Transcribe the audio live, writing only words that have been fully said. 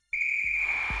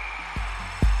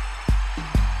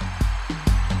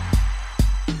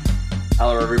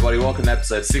Hello, everybody. Welcome to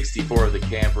episode 64 of the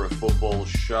Canberra Football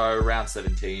Show, round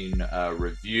 17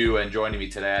 review. And joining me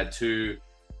today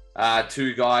are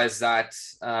two guys that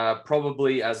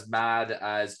probably as mad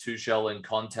as Tuchel and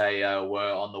Conte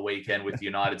were on the weekend with the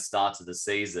United start to the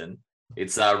season.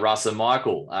 It's Russ and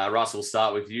Michael. Russ, we'll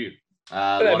start with you.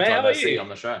 Hello, mate. How are you? On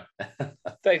the show.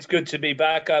 Thanks. Good to be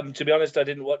back. To be honest, I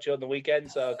didn't watch it on the weekend,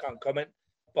 so I can't comment.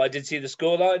 But I did see the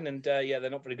scoreline, and yeah,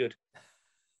 they're not very good.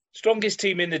 Strongest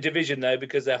team in the division, though,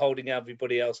 because they're holding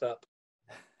everybody else up.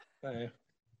 And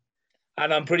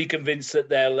I'm pretty convinced that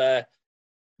they'll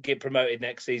get promoted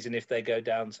next season if they go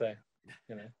down. So,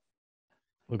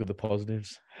 look at the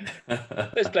positives.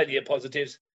 There's plenty of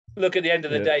positives. Look, at the end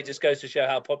of the day, it just goes to show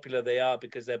how popular they are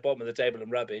because they're bottom of the table and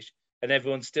rubbish, and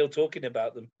everyone's still talking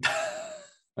about them.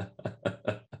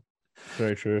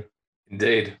 Very true.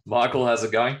 Indeed. Michael, how's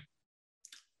it going?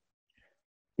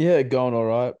 Yeah, going all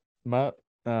right, Matt.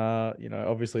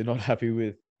 Obviously not happy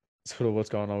with sort of what's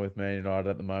going on with Man United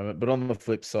at the moment. But on the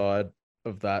flip side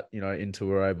of that, Inter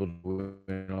were able to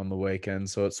win on the weekend.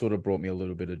 So it sort of brought me a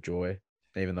little bit of joy,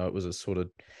 even though it was a sort of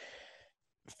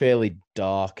fairly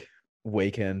dark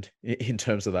weekend in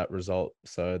terms of that result.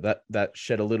 So that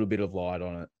shed a little bit of light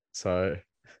on it. So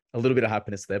a little bit of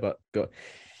happiness there, but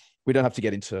we don't have to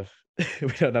get into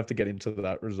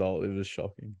that result. It was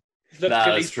shocking. Look,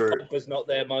 at least Pogba's not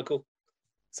there, Michael.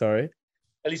 Sorry?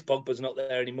 At least Pogba's not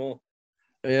there anymore.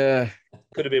 Yeah.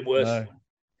 Could have been worse. No.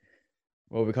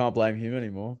 Well, we can't blame him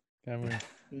anymore, can we?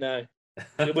 No.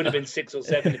 It would have been 6 or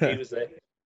 7 if he was there.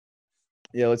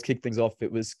 Yeah, let's kick things off.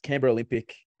 It was Canberra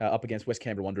Olympic up against West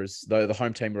Canberra Wanderers, though the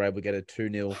home team were able to get a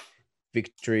 2-0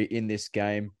 victory in this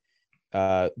game.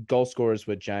 Goal scorers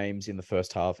were James in the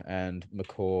first half and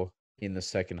McCaw in the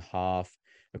second half.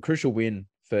 A crucial win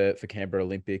for Canberra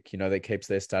Olympic, that keeps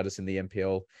their status in the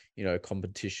NPL,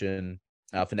 competition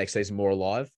for next season more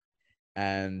alive.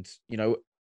 And,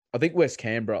 I think West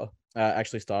Canberra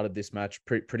actually started this match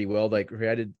pretty well. They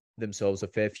created themselves a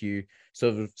fair few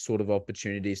sort of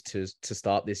opportunities to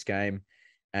start this game.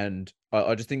 And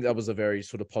I just think that was a very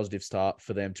sort of positive start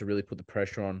for them to really put the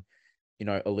pressure on,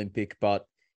 Olympic. But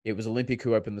it was Olympic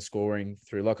who opened the scoring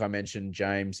through, like I mentioned,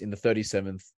 James in the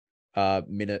 37th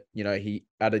minute. He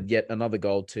added yet another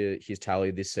goal to his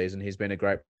tally this season. He's been a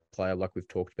great player, like we've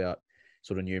talked about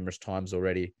sort of numerous times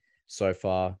already so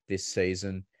far this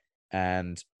season.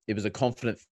 And it was a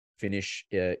confident finish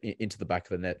into the back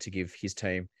of the net to give his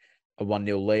team a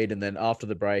 1-0 lead. And then after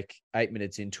the break, 8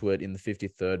 minutes into it, in the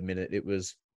 53rd minute, it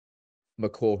was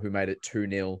McCaw who made it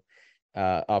 2-0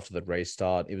 after the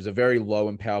restart. It was a very low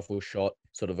and powerful shot,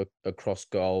 sort of a cross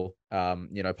goal,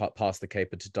 past the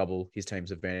keeper to double his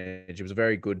team's advantage. It was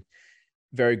a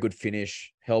very good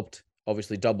finish, helped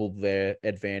obviously double their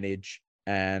advantage.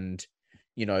 And,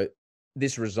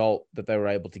 this result that they were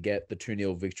able to get, the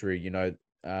 2-0 victory,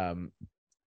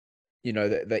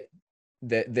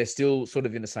 they're still sort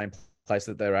of in the same place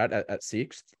that they're at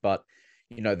sixth, but,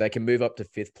 they can move up to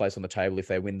fifth place on the table if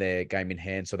they win their game in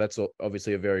hand. So that's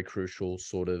obviously a very crucial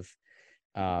sort of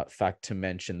fact to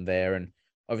mention there. And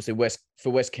obviously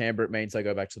for West Canberra, it means they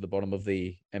go back to the bottom of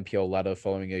the NPL ladder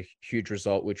following a huge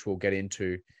result, which we'll get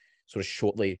into sort of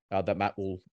shortly, that Matt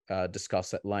will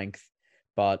discuss at length.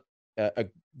 But a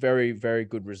very, very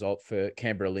good result for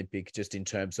Canberra Olympic, just in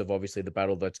terms of obviously the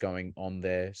battle that's going on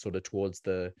there, sort of towards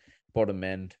the bottom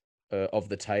end of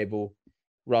the table.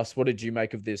 Russ, what did you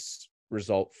make of this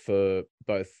result for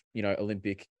both,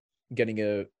 Olympic getting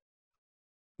a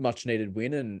much needed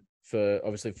win, and for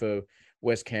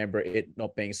West Canberra, it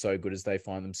not being so good as they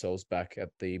find themselves back at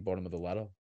the bottom of the ladder?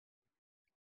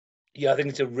 Yeah, I think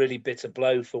it's a really bitter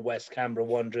blow for West Canberra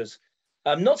Wanderers.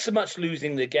 Not so much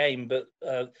losing the game, but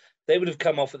they would have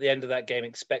come off at the end of that game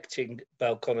expecting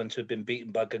Belconnen to have been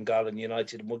beaten by Gungahlin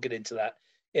United, and we'll get into that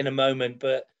in a moment.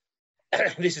 But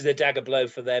this is a dagger blow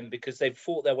for them because they've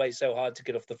fought their way so hard to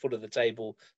get off the foot of the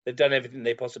table. They've done everything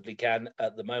they possibly can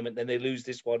at the moment. Then they lose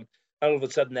this one, and all of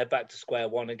a sudden they're back to square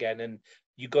one again. And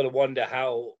you've got to wonder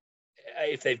how,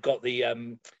 if they've got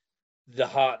the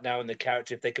heart now and the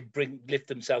character, if they could lift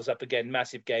themselves up again.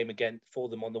 Massive game again for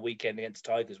them on the weekend against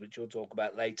Tigers, which we'll talk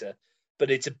about later. But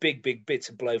it's a big, big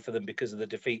bitter blow for them because of the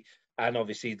defeat, and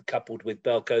obviously coupled with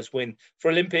Belco's win.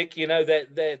 For Olympic,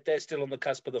 they're still on the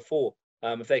cusp of the 4.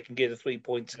 If they can get the 3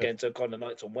 points against O'Connor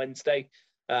Knights on Wednesday,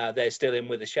 they're still in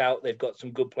with a shout. They've got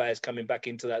some good players coming back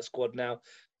into that squad now,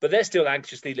 but they're still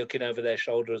anxiously looking over their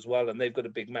shoulder as well, and they've got a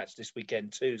big match this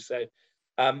weekend too. So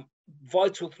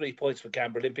vital 3 points for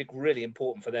Canberra Olympic, really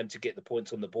important for them to get the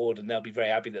points on the board, and they'll be very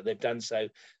happy that they've done so.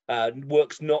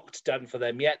 Work's not done for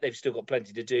them yet. They've still got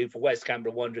plenty to do. For West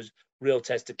Canberra Wanderers, real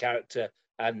test of character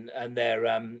and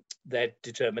their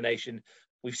determination.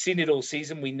 We've seen it all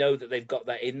season. We know that they've got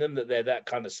that in them, that they're that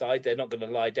kind of side. They're not going to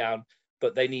lie down,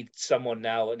 but they need someone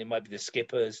now, and it might be the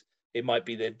skippers, it might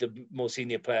be the more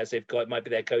senior players they've got, it might be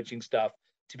their coaching staff,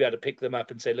 to be able to pick them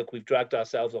up and say, look, we've dragged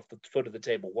ourselves off the foot of the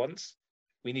table once.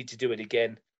 We need to do it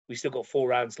again. We've still got 4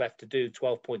 rounds left to do,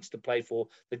 12 points to play for.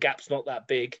 The gap's not that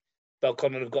big.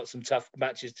 Belconnen have got some tough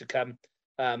matches to come.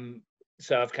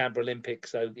 So have Canberra Olympic.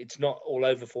 So it's not all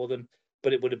over for them,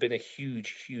 but it would have been a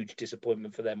huge, huge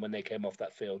disappointment for them when they came off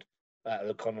that field at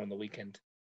O'Connor on the weekend.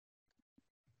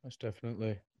 Most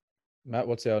definitely. Matt,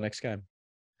 what's our next game?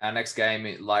 Our next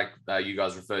game, like you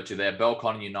guys referred to there,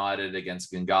 Belconnen United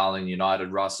against Gungahlin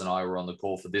United. Russ and I were on the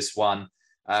call for this one.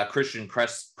 Christian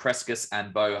Crescas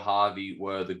and Bo Harvey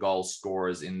were the goal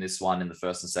scorers in this one in the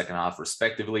first and second half,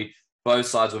 respectively. Both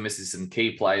sides were missing some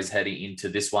key players heading into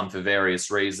this one for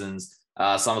various reasons.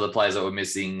 Some of the players that were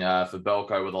missing for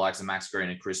Belco were the likes of Max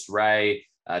Green and Chris Ray,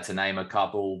 to name a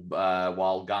couple,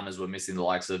 while Gunners were missing the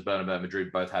likes of Bernabeu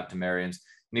Madrid, both have Temerians.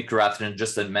 Nick Rathden,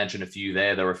 just to mention a few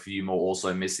there were a few more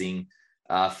also missing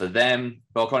for them.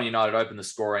 Belconnen United opened the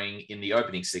scoring in the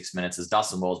opening 6 minutes as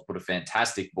Dustin Wells put a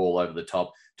fantastic ball over the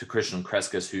top to Christian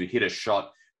Crescas, who hit a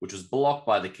shot which was blocked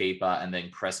by the keeper, and then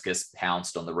Crescas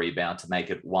pounced on the rebound to make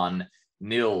it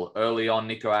 1-0. Early on,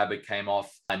 Nico Abbott came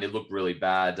off, and it looked really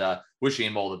bad. Wishing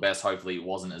him all the best. Hopefully it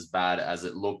wasn't as bad as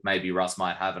it looked. Maybe Russ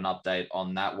might have an update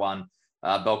on that one.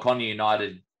 Belconnen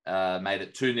United made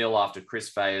it 2-0 after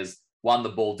Chris Fayers won the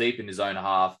ball deep in his own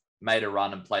half, made a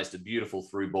run and placed a beautiful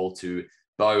through ball to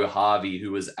Bo Harvey,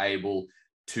 who was able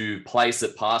to place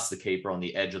it past the keeper on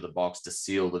the edge of the box to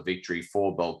seal the victory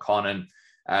for Belconnen,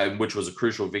 which was a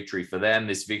crucial victory for them.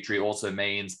 This victory also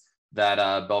means that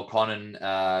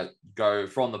Belconnen go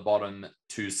from the bottom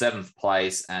to 7th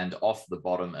place and off the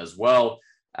bottom as well.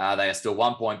 They are still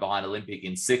 1 point behind Olympic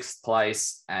in 6th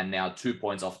place and now 2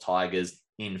 points off Tigers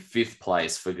in 5th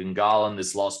place. For Gungahlin,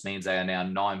 this loss means they are now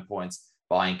 9 points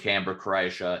behind Canberra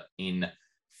Croatia in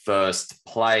 1st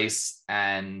place.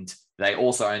 And they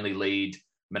also only lead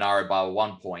Monaro by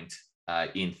 1 point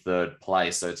in 3rd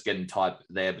place. So it's getting tight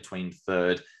there between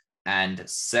 3rd and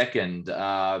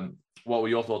 2nd. What were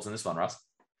your thoughts on this one, Russ?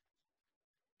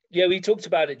 Yeah, we talked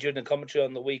about it during the commentary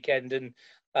on the weekend, and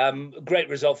great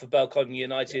result for Belconnen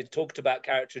United. Talked about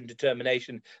character and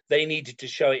determination. They needed to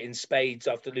show it in spades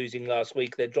after losing last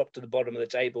week. They dropped to the bottom of the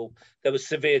table. There was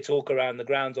severe talk around the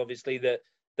grounds, obviously, that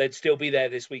they'd still be there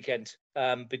this weekend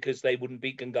because they wouldn't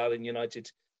beat Gungahlin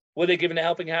United. Were they given a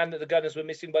helping hand that the Gunners were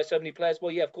missing by so many players?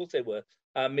 Well, yeah, of course they were.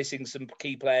 Missing some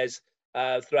key players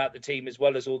throughout the team, as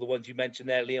well as all the ones you mentioned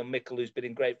there. Leon Mickle, who's been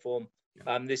in great form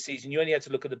this season. You only had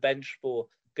to look at the bench for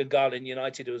Gungahlin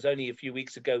United. It was only a few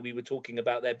weeks ago we were talking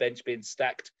about their bench being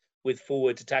stacked with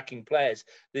forward attacking players.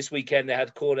 This weekend they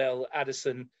had Cornell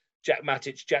Addison, Jack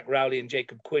Matic, Jack Rowley and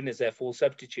Jacob Quinn as their full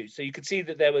substitutes. So you could see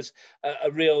that there was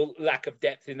a real lack of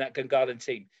depth in that Gungahlin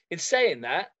team. In saying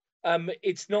that,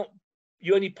 it's not,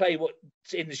 you only play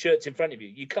what's in the shirts in front of you.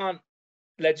 You can't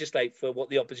legislate for what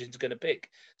the opposition's going to pick.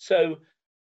 So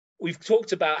we've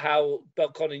talked about how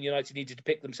Belconnen United needed to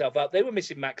pick themselves up. They were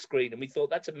missing Max Green, and we thought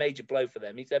that's a major blow for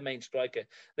them. He's their main striker.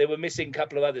 They were missing a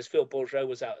couple of others. Phil Bourgeot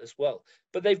was out as well.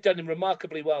 But they've done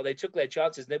remarkably well. They took their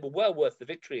chances, and they were well worth the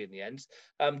victory in the end.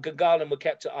 Gungahlin were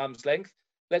kept at arm's length.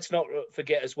 Let's not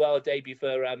forget as well a debut for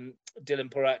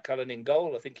Dylan Porat-Cullen in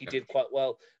goal. I think he did quite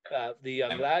well, the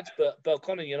young lad. But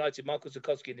Belconnen United, Michael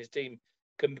Zukowski and his team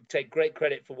can take great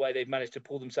credit for where they've managed to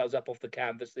pull themselves up off the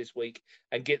canvas this week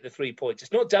and get the 3 points.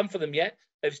 It's not done for them yet.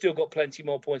 They've still got plenty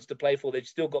more points to play for. They've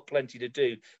still got plenty to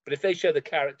do. But if they show the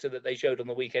character that they showed on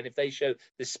the weekend, if they show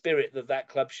the spirit that that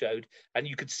club showed, and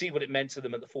you could see what it meant to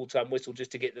them at the full-time whistle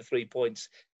just to get the 3 points,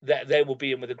 that they will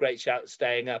be in with a great shout at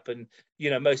staying up. And,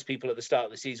 you know, most people at the start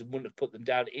of the season wouldn't have put them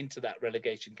down into that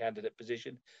relegation candidate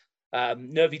position.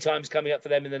 Nervy times coming up for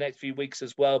them in the next few weeks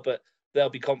as well, but they'll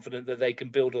be confident that they can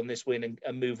build on this win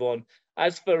and move on.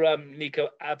 As for Nico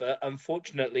Abbott,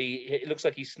 unfortunately, it looks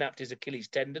like he snapped his Achilles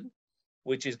tendon,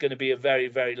 which is going to be a very,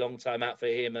 very long time out for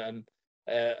him.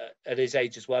 At his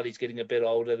age as well, he's getting a bit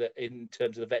older in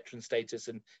terms of the veteran status,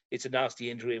 and it's a nasty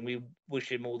injury, and we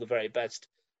wish him all the very best.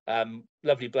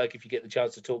 Lovely bloke if you get the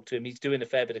chance to talk to him. He's doing a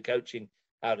fair bit of coaching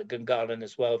out at Gungahlin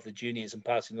as well of the juniors and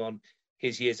passing on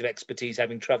his years of expertise,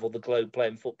 having travelled the globe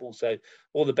playing football. So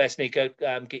all the best, Nico.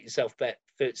 Get yourself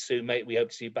fit soon, mate. We hope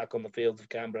to see you back on the field of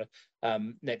Canberra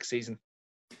next season.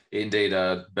 Indeed.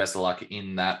 Best of luck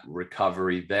in that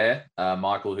recovery there.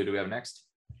 Michael, who do we have next?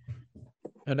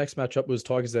 Our next matchup was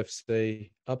Tigers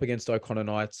FC up against O'Connor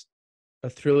Knights. A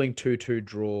thrilling 2-2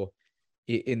 draw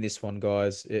in this one,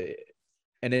 guys.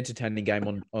 an entertaining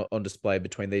game on display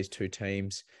between these two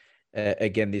teams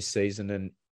again this season.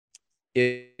 And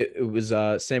it was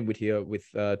Sam Whittier with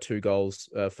 2 goals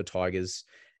for Tigers.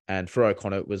 And for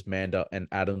O'Connor, it was Manda and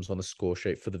Adams on the score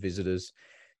sheet for the visitors.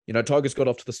 Tigers got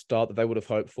off to the start that they would have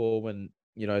hoped for when,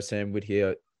 Sam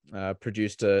Whittier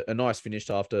produced a nice finish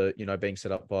after, being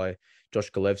set up by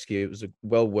Josh Golevsky. It was a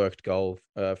well-worked goal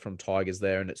from Tigers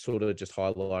there, and it sort of just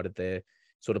highlighted their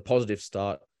sort of positive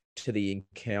start to the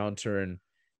encounter. And,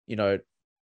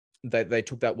 they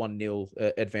took that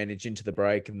 1-0 advantage into the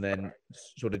break, and then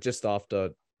sort of just after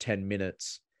 10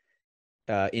 minutes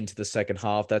into the second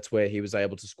half, that's where he was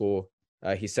able to score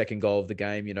his second goal of the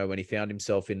game, when he found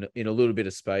himself in a little bit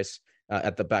of space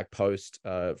at the back post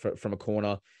from a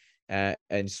corner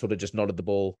and sort of just nodded the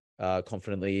ball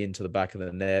confidently into the back of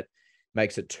the net,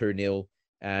 makes it 2-0.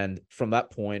 And from that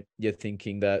point, you're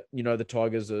thinking that, the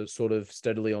Tigers are sort of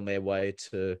steadily on their way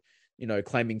to,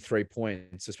 claiming 3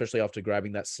 points, especially after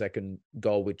grabbing that second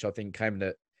goal, which I think came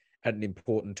at an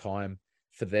important time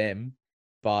for them.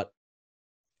 But,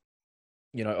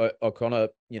 O'Connor,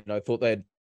 thought they'd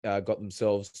got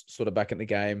themselves sort of back in the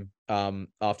game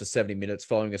after 70 minutes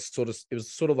following it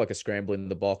was sort of like a scramble in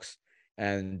the box.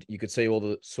 And you could see all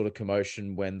the sort of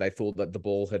commotion when they thought that the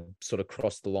ball had sort of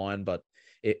crossed the line, but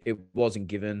it wasn't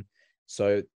given.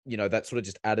 So, that sort of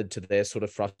just added to their sort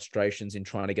of frustrations in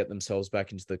trying to get themselves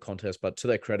back into the contest. But to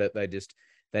their credit,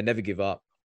 they never give up.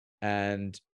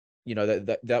 And,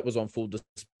 that was on full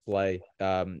display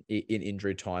in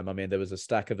injury time. I mean, there was a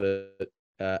stack of it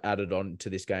added on to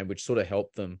this game, which sort of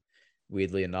helped them,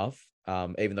 weirdly enough,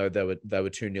 even though they were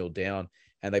 2-0 down.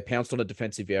 And they pounced on a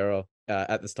defensive error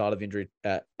at the start of injury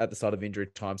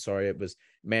time. Sorry, it was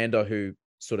Manda who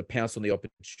sort of pounced on the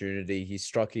opportunity. He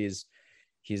struck his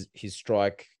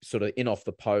strike sort of in off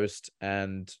the post,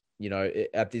 and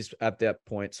at that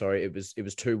point, it was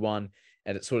 2-1,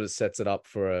 and it sort of sets it up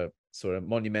for a sort of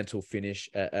monumental finish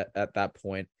at that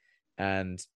point.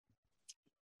 And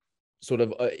sort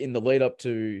of in the lead up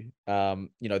to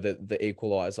the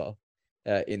equalizer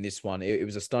in this one, it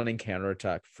was a stunning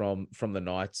counterattack from the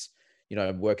Knights,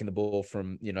 working the ball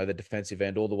from the defensive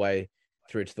end all the way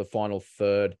through to the final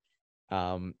third.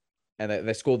 And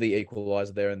they scored the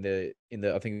equalizer there in the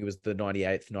I think it was the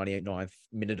 99th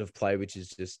minute of play, which is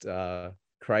just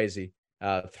crazy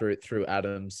through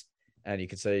Adams. And you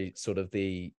can see sort of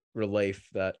the relief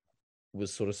that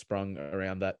was sort of sprung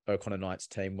around that O'Connor Knights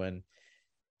team when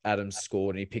Adams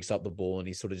scored, and he picks up the ball and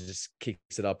he sort of just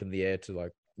kicks it up in the air to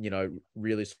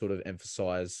really sort of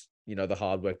emphasize the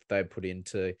hard work that they put in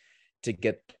to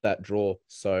get that draw.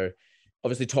 So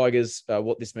obviously Tigers,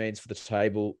 what this means for the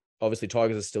table. Obviously,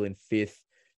 Tigers are still in 5th.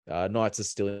 Knights are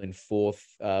still in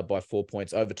 4th by 4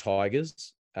 points over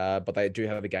Tigers, but they do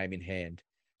have a game in hand.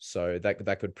 So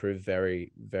that could prove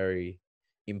very, very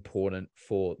important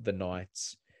for the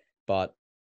Knights. But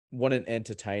what an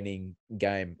entertaining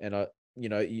game. And,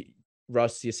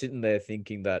 Russ, you're sitting there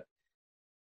thinking that,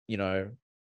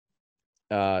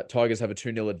 Tigers have a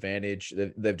 2-0 advantage.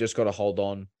 They've just got to hold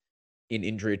on in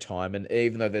injury time. And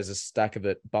even though there's a stack of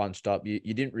it bunched up,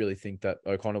 you didn't really think that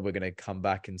O'Connor were going to come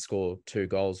back and score 2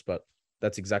 goals, but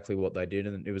that's exactly what they did,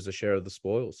 and it was a share of the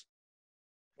spoils.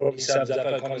 Probably sums up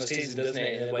O'Connor's season, doesn't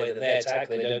it, in the way that they attack,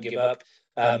 they don't give up,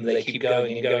 they keep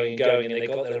going and going and going, and they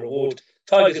got their reward.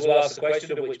 Tigers will ask the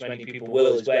question, which many people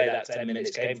will, is where that 10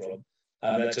 minutes came from.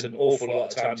 That's an awful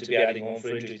lot of time to be adding on for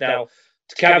injuries. Now,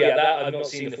 to caveat that, I've not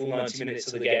seen the full 90 minutes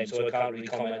of the game, so I can't really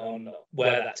comment on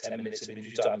where that 10 minutes of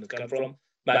injury time has come from.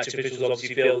 Match officials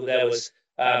obviously feel that there was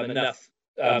enough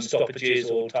stoppages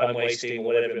or time wasting or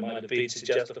whatever it might have been to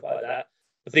justify that.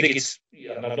 I think it's,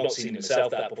 and I've not seen it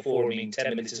myself that before. I mean, 10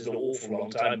 minutes is an awful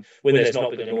long time when there's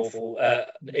not been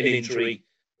an injury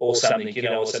or something,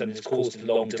 or something that's caused a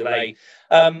long delay.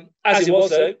 As it was,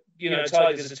 though,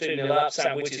 Tigers are 2-0 up.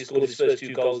 Sam Whittier scored his first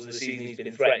 2 goals of the season. He's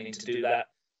been threatening to do that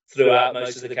throughout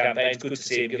most of the campaign. It's good to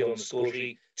see him get on the score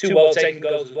sheet. 2 well-taken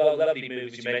goals as well. Lovely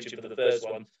move, as you mentioned, for the first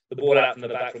one. The ball out from the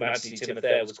back from Anthony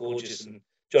Timothea was gorgeous, and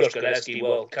Josh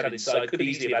Golevsky, cut inside, could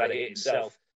easily have had it hit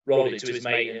himself, rolled it to his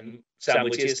mate, and Sam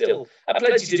Whittier still had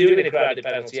plenty to do in a crowded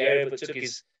penalty area, but took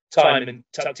his time and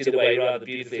tucked it away rather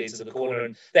beautifully into the corner.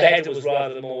 And the header was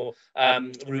rather more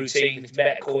routine,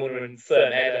 met corner and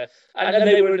firm header. And then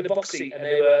they were in the box seat, and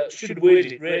they should word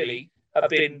it really, have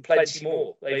been plenty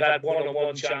more. They've had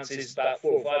one-on-one chances, about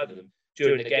 4 or 5 of them,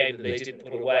 during the game that they didn't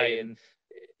put away. And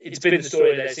it's been the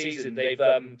story of their season. They've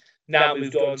now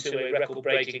moved on to a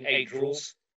record-breaking 8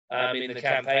 draws in the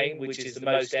campaign, which is the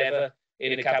most ever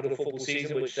in a capital football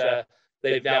season, which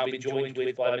they've now been joined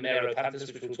with by Monero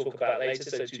Panthers, which we'll talk about later.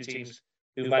 So 2 teams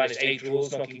who managed 8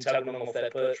 draws, knocking Tuggeranong off their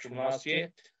perch from last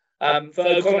year. For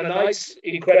O'Connor Knights,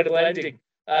 incredible ending.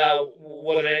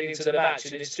 What an ending to the match.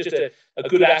 And it's just a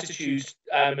good attitude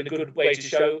and a good way to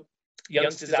show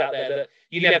youngsters out there that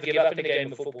you never give up in a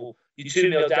game of football. You're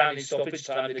 2-0 down in stoppage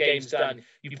time, the game's done.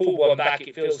 You pull one back,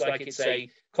 it feels like it's a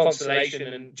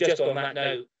consolation. And just on that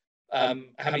note,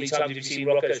 how many times have you seen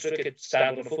Rocco Stricker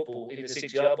stand on football in the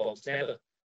 6-yard box? Never.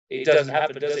 It doesn't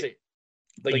happen, does it?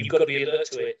 But you've got to be alert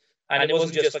to it. And it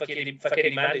wasn't just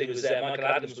Fakiri Manding was there, Michael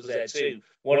Adams was there too.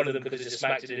 One of them could have just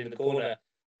smacked it in the corner.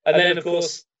 And then, of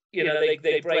course,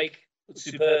 they break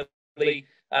superbly.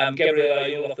 Gabriel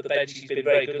Ayul off the bench, he's been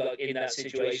very good in that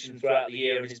situation throughout the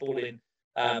year, and his balling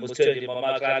was turned in by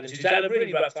Michael Adams, who's had a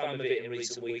really rough time of it in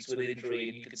recent weeks with injury,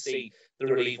 and you can see the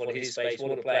relief on his face.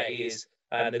 What a player he is.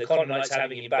 And the Connor Knights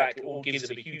having him back all gives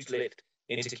them a huge lift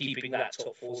into keeping that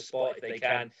top 4 spot if they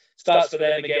can. Starts for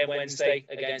them again Wednesday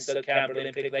against the Canberra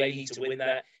Olympic. They need to win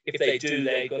that. If they do,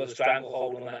 they've got a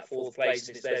stranglehold on that 4th place,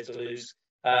 and it's theirs to lose.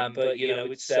 But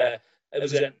it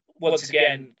was once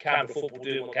again Canberra football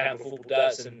doing what Canberra football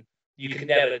does, and you can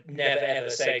never ever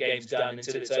say a game's done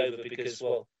until it's over, because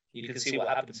you can see what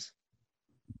happens.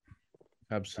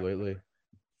 Absolutely.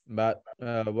 Matt,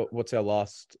 what's our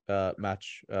last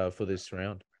match for this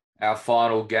round? Our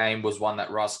final game was one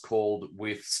that Russ called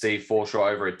with Steve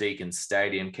Forshaw over at Deakin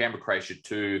Stadium. Canberra Croatia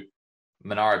 2,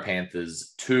 Monaro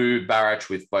Panthers 2. Barach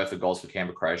with both the goals for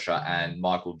Canberra Croatia, and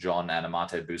Michael John and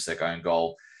Amate Busek own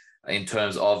goal. In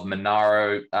terms of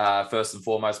Monaro, first and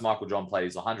foremost, Michael John played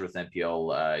his 100th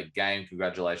NPL game.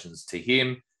 Congratulations to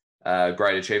him.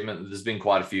 Great achievement. There's been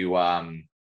quite a few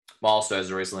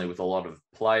milestones recently with a lot of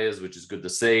players, which is good to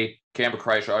see. Canberra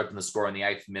Croatia opened the score in the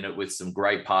 8th minute with some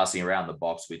great passing around the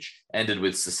box, which ended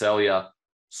with Cecilia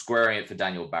squaring it for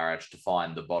Daniel Barach to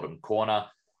find the bottom corner.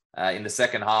 In the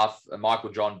second half,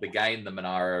 Michael John began the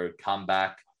Monaro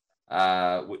comeback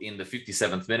in the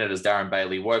 57th minute as Darren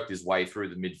Bailey worked his way through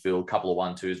the midfield, couple of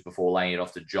 1-2s before laying it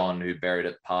off to John, who buried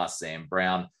it past Sam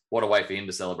Brown. What a way for him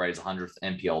to celebrate his 100th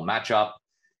NPL matchup.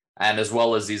 And as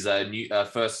well as his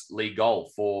first league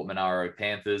goal for Monaro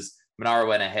Panthers. Monaro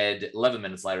went ahead 11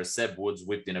 minutes later. Seb Woods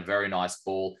whipped in a very nice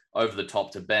ball over the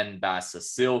top to Ben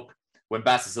Basser-Silk. When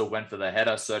Basser-Silk went for the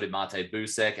header, so did Mate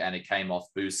Busek, and it came off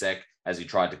Busek as he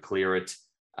tried to clear it,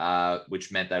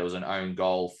 which meant that it was an own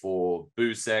goal for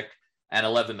Busek. And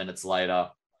 11 minutes later,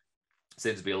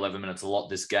 seems to be 11 minutes a lot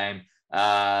this game,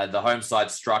 the home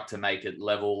side struck to make it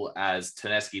level as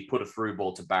Terneski put a through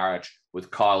ball to Barach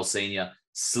with Kyle Sr.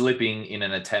 slipping in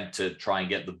an attempt to try and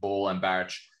get the ball, and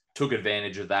Barach took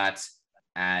advantage of that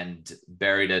and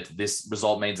buried it. This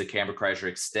result means that Canberra Croatia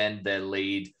extend their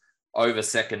lead over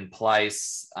second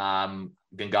place.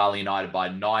 Gungahlin United by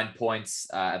 9 points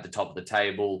at the top of the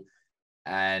table,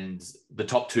 and the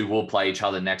top 2 will play each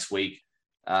other next week,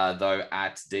 though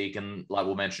at Deakin, like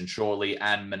we'll mention shortly.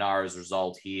 And Monaro's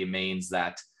result here means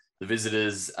that the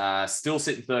visitors still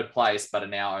sit in 3rd place, but are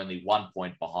now only 1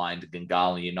 point behind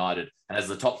Gungahlin United. And as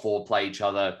the top 4 play each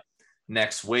other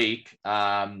next week,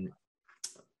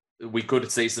 we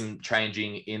could see some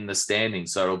changing in the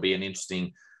standings. So it'll be an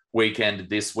interesting weekend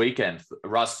this weekend.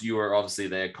 Russ, you were obviously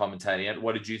there commentating it.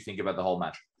 What did you think about the whole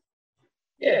match?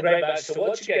 Yeah, great match to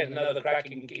watch again. Another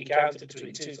cracking encounter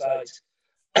between 2 sides.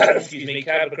 Excuse me,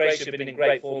 Canberra Croatia have been in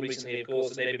great form recently, of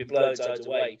course, and they've been blown sides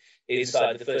away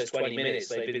inside the first 20 minutes.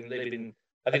 They've been,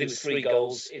 I think it was 3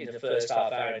 goals in the first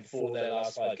half hour in 4 of their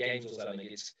last 5 games or something.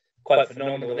 It's quite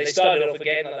phenomenal. And they started off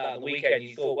again like that on the weekend.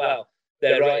 You thought, wow,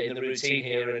 they're right in the routine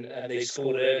here, and they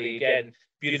scored early again.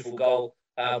 Beautiful goal,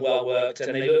 well worked,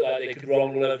 and they looked like they could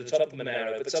roll all over the top of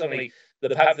Monaro. But suddenly the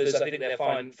Panthers, I think they're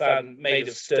found made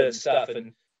of stern stuff,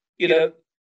 and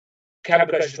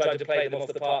Canberra Croatia tried to play them off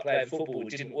the park playing football.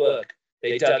 It didn't work.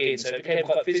 They dug in, so it became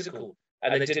quite physical,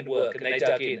 and it didn't work, and they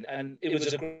dug in. And it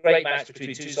was a great match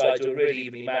between 2 sides who were really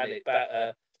evenly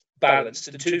balanced.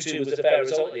 And 2-2 was a fair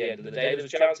result at the end of the day. There were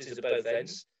chances at both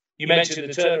ends. You mentioned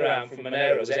the turnaround from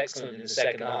Monaro was excellent in the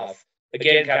second half.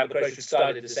 Again, Canberra Croatia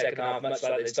started the second half much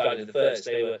like they started the first.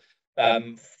 They were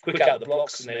quick out the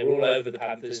blocks, and they were all over the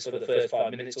Panthers for the first 5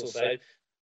 minutes or so.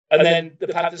 And then the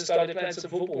Panthers started playing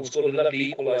some football and scored a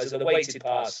lovely equaliser. The weighted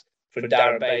pass from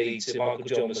Darren Bailey to Michael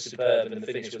John was superb, and the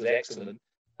finish was excellent.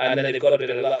 And then they've got a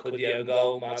bit of luck with the own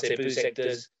goal. Mate Busek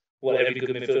does what every good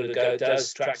midfielder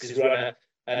does, tracks his runner,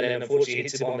 and then unfortunately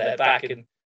hits him on their back and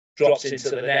drops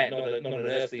into the net. Not an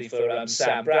earthly for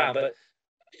Sam Brown. But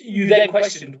you then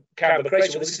question Canberra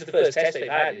Croatia. Well, this is the first test they've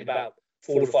had in about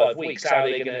 4 to 5 weeks. How are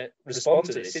they going to respond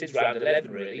to this? Since round 11,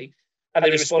 really. And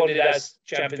they responded as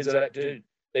champions elect do.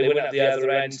 They went at the other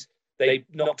end. They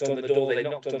knocked on the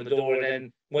door. And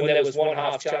then when there was one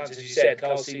half chance, as you said,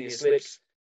 Carl Senior slips.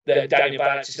 Daniel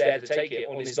Balach is there to take it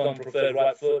on his non-preferred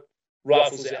right foot,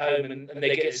 rifles it home, and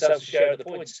they get themselves a share of the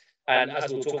points. And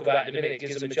as we'll talk about in a minute, it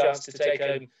gives them a chance to take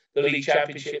home the league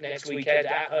championship next weekend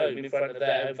at home in front of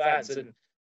their home fans. And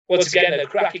once again, a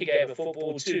cracking game of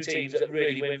football, two teams that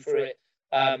really went for it.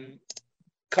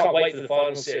 Can't wait for the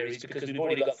final series because we've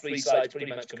already got three sides pretty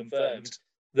much confirmed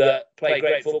that play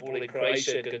great football in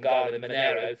Croatia, Gungalan and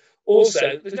Monero.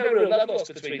 Also, there's no real love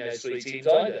lost between those three teams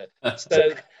either.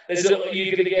 So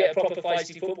you're going to get a proper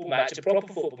feisty football match, a proper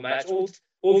football match.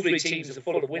 All three teams are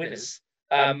full of winners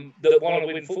that want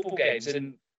to win football games.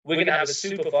 And we're going to have a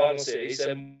super final series.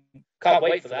 And can't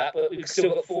wait for that. But we've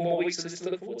still got 4 more weeks of this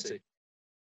to look forward to.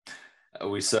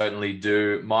 We certainly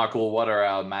do. Michael, what are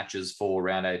our matches for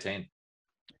round 18?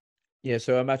 Yeah,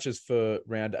 so our matches for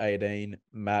round 18,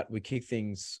 Matt, we kick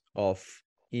things off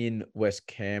in West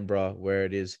Canberra, where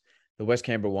it is the West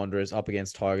Canberra Wanderers up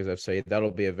against Tigers FC. That'll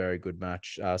be a very good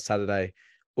match. Saturday,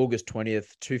 August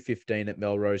 20th, 2:15 at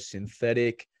Melrose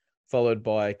Synthetic, followed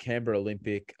by Canberra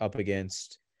Olympic up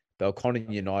against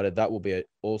Belconnen United. That will be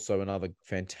also another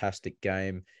fantastic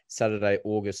game. Saturday,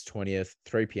 August 20th,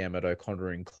 3 p.m. at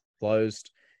O'Connor Enclosed.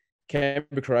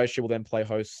 Canberra Croatia will then play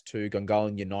host to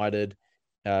Gungalan United.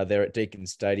 They're at Deakin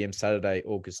Stadium Saturday,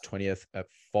 August 20th at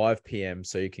 5 p.m.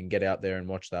 So you can get out there and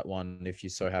watch that one if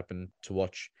you so happen to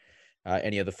watch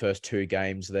any of the first 2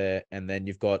 games there. And then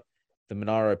you've got the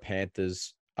Monaro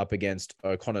Panthers up against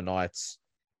O'Connor Knights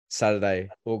Saturday,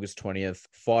 August 20th,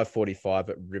 5:45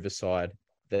 at Riverside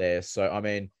there. So, I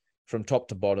mean, from top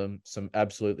to bottom, some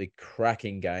absolutely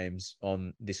cracking games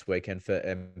on this weekend for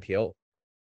MPL.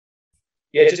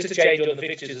 Yeah, just to change on the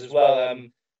fixtures as well.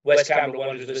 West Canberra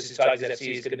Wanderers versus Tigers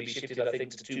FC is going to be shifted, I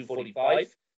think, to 2:45.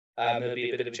 There'll be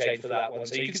a bit of a change for that one.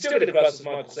 So you can still get across, as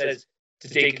Michael says, to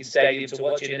Deakin Stadium to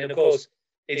watch it. And of course,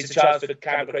 it's a chance for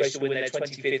Canberra Croatia to win their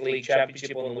 25th league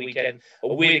championship on the weekend.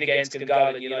 A win against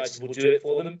Gungalan United will do it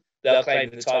for them. They'll claim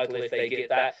the title if they get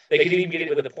that. They can even get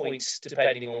it with the points,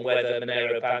 depending on whether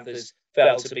Monero Panthers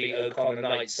fell to beat O'Connor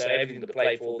Knights. So everything to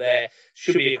play for there.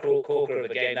 Should be a corker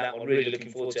of a game, that one. Really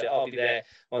looking forward to it. I'll be there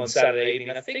on Saturday evening.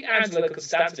 I think Angela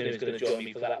Constantino is going to join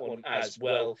me for that one as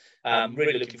well.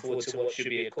 Really looking forward to what should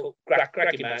be a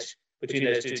cracking match between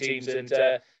those two teams. And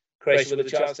Croatia with a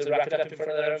chance to wrap it up in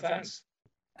front of their own fans.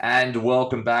 And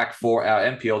welcome back for our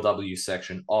MPLW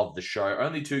section of the show.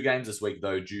 Only 2 games this week,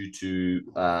 though, due to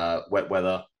wet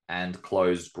weather and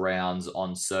closed grounds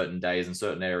on certain days and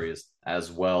certain areas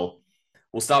as well.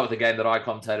 We'll start with the game that I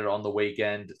commentated on the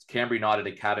weekend. Canberra United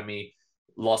Academy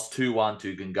lost 2-1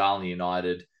 to Gungalan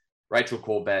United. Rachel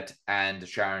Corbett and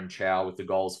Sharon Chow with the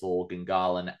goals for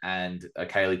Gungalan and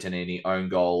Kaylee Tanini own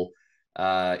goal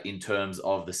in terms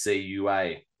of the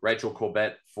CUA. Rachel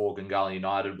Corbett for Gungalan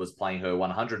United was playing her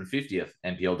 150th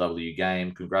MPLW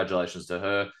game. Congratulations to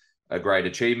her. A great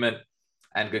achievement.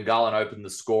 And Gungalan opened the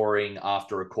scoring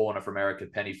after a corner from Erica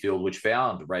Pennyfield, which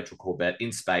found Rachel Corbett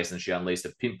in space, and she unleashed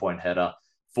a pinpoint header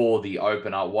for the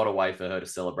opener. What a way for her to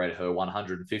celebrate her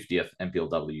 150th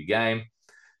MPLW game.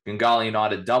 Gungalan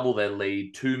United double their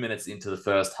lead 2 minutes into the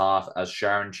first half as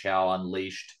Sharon Chow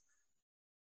unleashed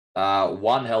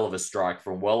one hell of a strike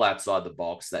from well outside the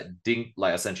box that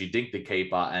essentially dinked the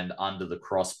keeper and under the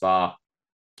crossbar.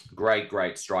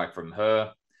 Great strike from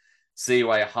her.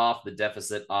 CUA half the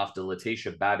deficit after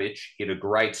Letitia Babbage hit a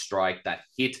great strike that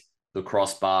hit the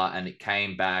crossbar and it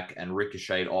came back and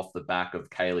ricocheted off the back of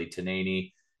Kaylee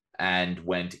Tanini and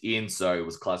went in. So it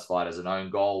was classified as an own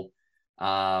goal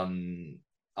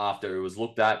after it was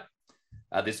looked at.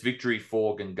 This victory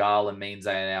for Gungalan means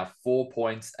they are now 4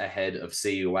 points ahead of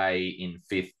CUA in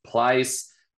 5th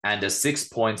place and are 6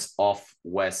 points off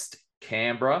West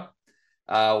Canberra.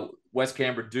 West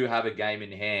Canberra do have a game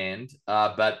in hand,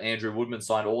 but Andrew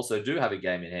Woodman-Side also do have a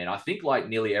game in hand. I think like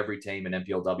nearly every team in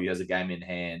MPLW has a game in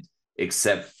hand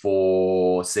except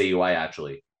for CUA,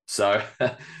 actually. So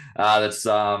that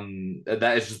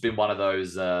has just been one of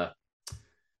those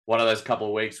couple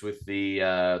of weeks with the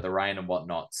rain and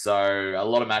whatnot. So a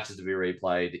lot of matches to be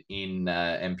replayed in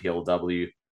MPLW.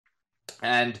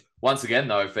 And once again,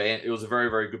 though, it was a very,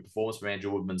 very good performance from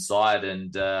Andrew Woodman's side.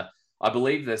 And I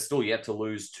believe they're still yet to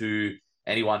lose to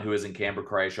anyone who is in Canberra,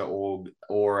 Croatia or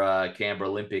Canberra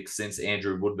Olympics since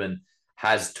Andrew Woodman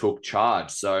has took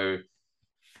charge. So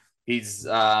he's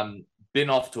been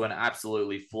off to an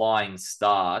absolutely flying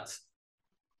start.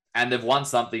 And they've won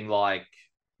something like,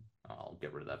 I'll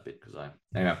get rid of that bit because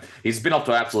he's been off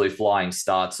to an absolutely flying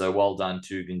start. So well done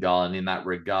to Gungalan in that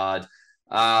regard.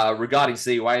 Regarding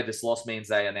CUA, this loss means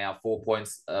they are now 4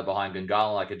 points behind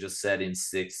Gungalan, like I just said, in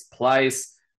 6th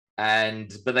place.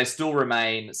 But they still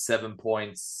remain 7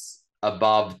 points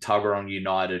above Tuggeranong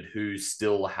United, who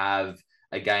still have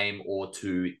a game or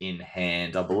two in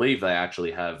hand. I believe they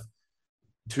actually have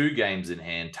 2 games in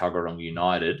hand, Tuggeranong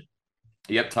United.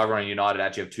 Yep, Tuggeranong United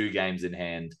actually have 2 games in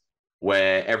hand,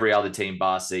 where every other team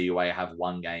bar CUA have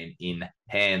 1 game in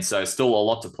hand. So still a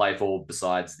lot to play for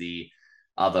besides the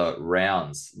other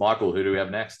rounds. Michael, who do we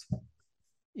have next?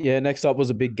 Yeah, next up was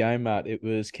a big game, Matt. It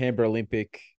was Canberra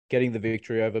Olympic getting the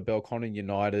victory over Belconnen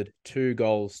United,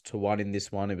 2-1 in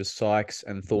this one. It was Sykes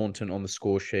and Thornton on the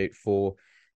score sheet for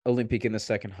Olympic in the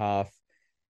second half.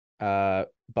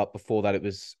 But before that, it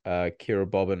was Kira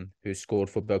Bobbin who scored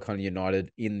for Belconnen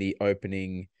United in the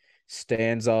opening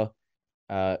stanza.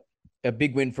 A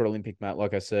big win for Olympic, Matt.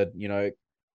 Like I said,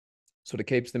 sort of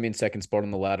keeps them in second spot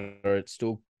on the ladder. It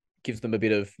still gives them a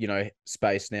bit of,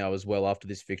 space now as well after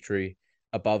this victory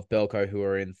above Belco, who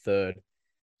are in third.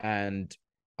 And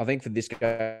I think for this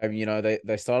game,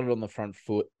 they started on the front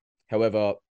foot.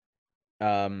 However,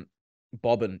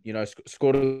 Bobbin,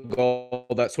 scored a goal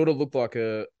that sort of looked like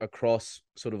a cross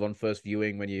sort of on first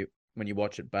viewing when you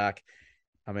watch it back.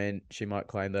 I mean, she might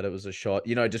claim that it was a shot,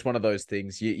 just one of those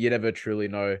things. You never truly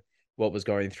know what was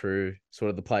going through sort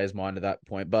of the player's mind at that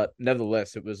point. But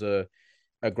nevertheless, it was a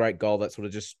great goal that sort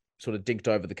of dinked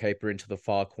over the keeper into the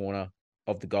far corner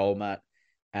of the goal mat.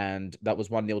 And that was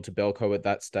 1-0 to Belco at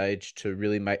that stage to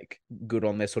really make good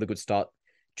on their sort of good start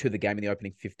to the game in the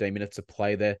opening 15 minutes of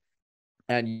play there.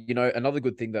 And, another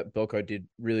good thing that Belco did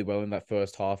really well in that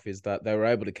first half is that they were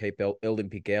able to keep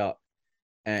Olympic out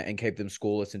and keep them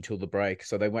scoreless until the break.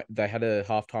 So they had a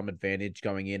halftime advantage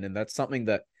going in, and that's something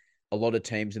that a lot of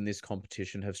teams in this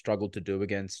competition have struggled to do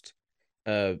against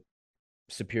a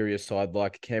superior side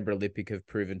like Canberra Olympic have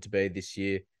proven to be this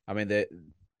year. I mean,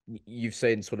 you've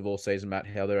seen sort of all season, Matt,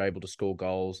 how they're able to score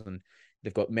goals, and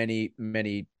they've got many,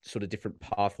 many sort of different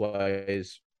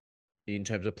pathways in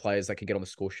terms of players that can get on the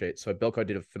score sheet. So Belco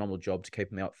did a phenomenal job to keep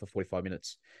them out for 45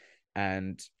 minutes.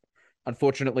 And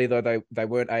unfortunately, though, they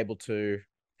weren't able to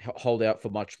hold out for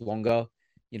much longer.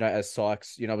 As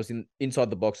Sykes, was inside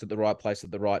the box at the right place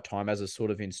at the right time, as a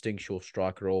sort of instinctual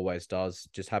striker always does,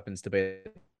 just happens to be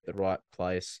at the right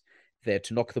place there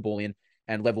to knock the ball in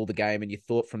and level the game. And you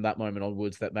thought from that moment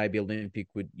onwards that maybe Olympic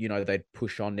would, they'd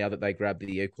push on now that they grabbed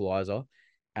the equaliser.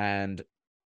 And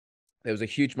there was a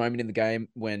huge moment in the game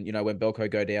when Belco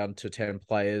go down to 10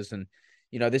 players. And,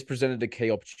 this presented a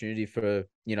key opportunity for,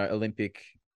 Olympic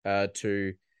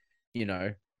to,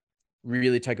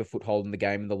 really take a foothold in the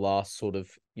game in the last sort of,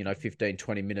 15,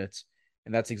 20 minutes.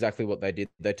 And that's exactly what they did.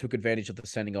 They took advantage of the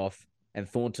sending off, and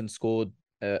Thornton scored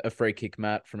a free kick,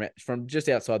 Matt, from just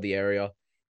outside the area.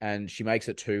 And she makes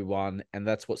it 2-1, and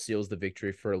that's what seals the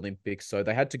victory for Olympics. So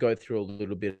they had to go through a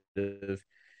little bit of,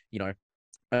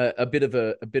 a bit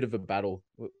of a battle,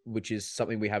 which is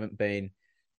something we haven't been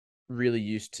really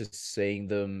used to seeing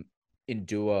them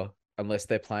endure unless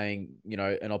they're playing,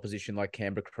 an opposition like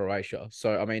Canberra, Croatia.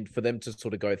 So, I mean, for them to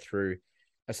sort of go through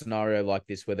a scenario like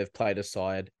this where they've played a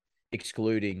side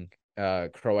excluding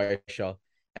Croatia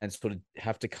and sort of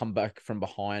have to come back from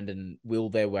behind and will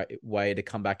their way to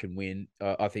come back and win,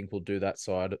 I think will do that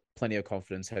side plenty of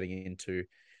confidence heading into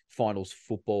finals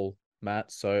football,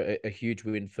 Matt. So a huge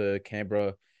win for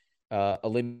Canberra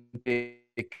Olympic.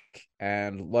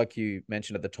 And like you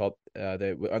mentioned at the top,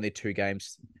 there were only 2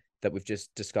 games that we've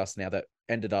just discussed now that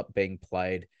ended up being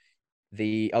played.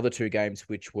 The other 2 games,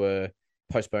 which were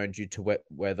postponed due to wet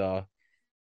weather,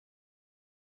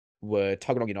 were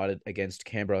Tuggeranong United against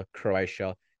Canberra,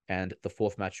 Croatia, and the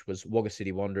 4th match was Wagga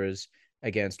City Wanderers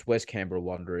against West Canberra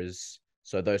Wanderers.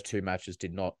 So those 2 matches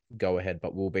did not go ahead,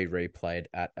 but will be replayed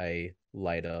at a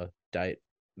later date.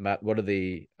 Matt, what are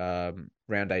the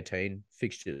round 18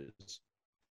 fixtures?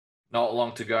 Not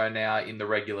long to go now in the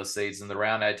regular season. The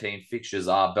round 18 fixtures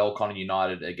are Belconnen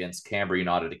United against Canberra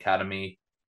United Academy.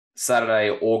 Saturday,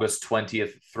 August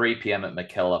 20th, 3 p.m. at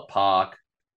McKellar Park.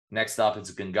 Next up,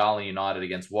 it's Gungahlin United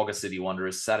against Wagga City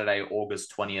Wanderers. Saturday,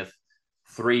 August 20th,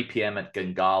 3 p.m. at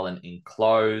Gungahlin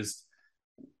Enclosed.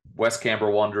 West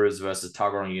Canberra Wanderers versus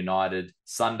Tuggeranong United.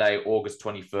 Sunday, August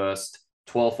 21st,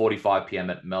 12:45 p.m.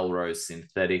 at Melrose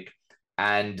Synthetic.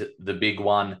 And the big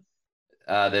one,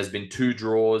 there's been 2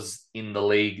 draws in the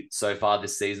league so far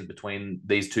this season between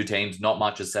these 2 teams. Not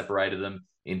much has separated them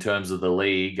in terms of the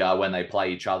league when they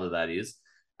play each other, that is.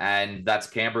 And that's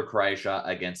Canberra Croatia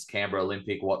against Canberra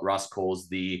Olympic, what Russ calls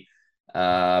the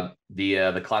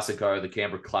Classico, the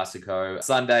Canberra Classico.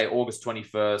 Sunday, August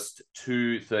 21st,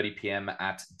 2:30 p.m.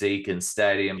 at Deakin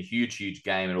Stadium. A huge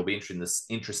game. It'll be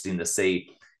interesting to see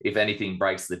if anything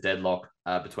breaks the deadlock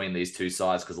between these 2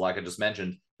 sides, because like I just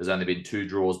mentioned, there's only been 2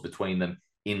 draws between them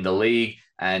in the league,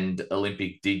 and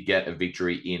Olympic did get a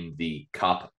victory in the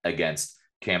Cup against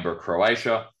Canberra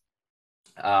Croatia.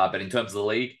 But in terms of the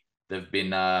league, they've been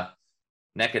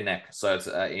neck and neck. So it's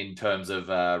in terms of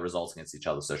results against each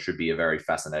other. So it should be a very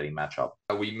fascinating matchup.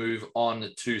 We move on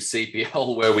to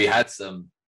CPL, where we had some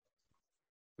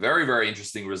very, very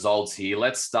interesting results here.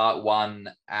 Let's start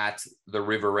one at the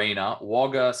Riverina.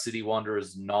 Wagga City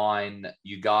Wanderers 9,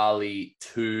 Ugali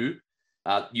 2.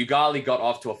 Ugali got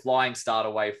off to a flying start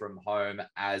away from home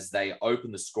as they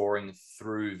opened the scoring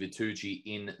through Vitucci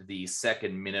in the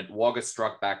second minute. Wagga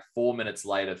struck back 4 minutes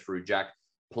later through Jack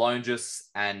Plonges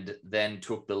and then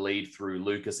took the lead through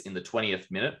Lucas in the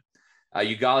 20th minute.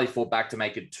 Ugali fought back to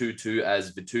make it 2-2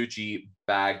 as Vitucci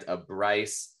bagged a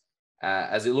brace.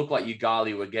 As it looked like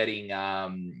Ugali were getting,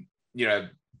 it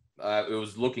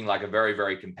was looking like a very,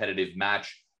 very competitive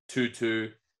match.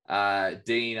 2-2.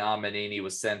 Dean Armanini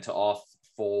was sent off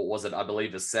for, I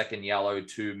believe, a second yellow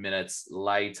 2 minutes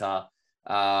later.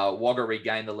 Wagga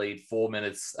regained the lead 4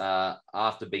 minutes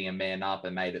after being a man up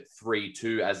and made it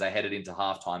 3-2 as they headed into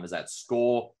halftime as that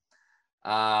score.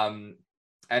 And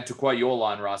to quote your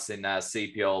line, Russ, in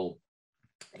CPL,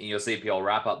 in your CPL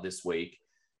wrap-up this week,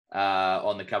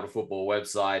 on the Capital Football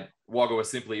website, Wagga was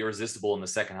simply irresistible in the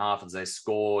second half as they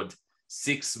scored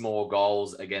 6 more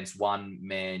goals against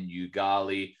one-man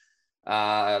Ugali.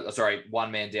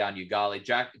 One man down Ugali.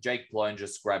 Jake Plone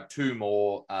just grabbed 2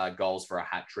 more goals for a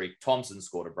hat-trick. Thompson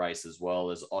scored a brace as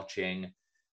well as Ocheng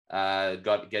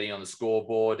getting on the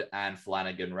scoreboard and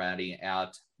Flanagan rounding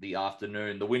out the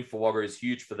afternoon. The win for Wagga is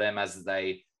huge for them as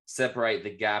they separate the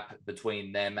gap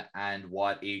between them and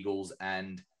White Eagles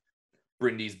and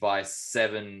Brindis by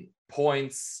 7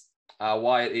 points.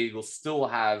 White Eagles still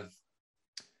have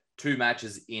 2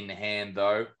 matches in hand,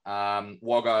 though.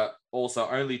 Wagga also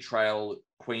only trail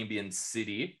Queanbeyan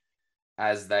City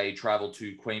as they travel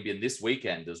to Queanbeyan this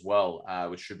weekend as well,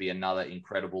 which should be another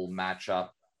incredible matchup,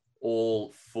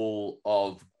 all full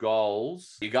of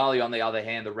goals. Ugali, on the other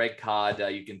hand, the red card,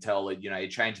 you can tell it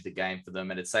changed the game for them,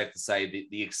 and it's safe to say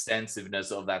that the extensiveness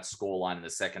of that scoreline in the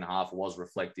second half was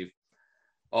reflective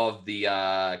of the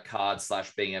card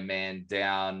 / being a man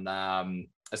down,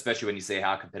 especially when you see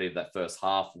how competitive that first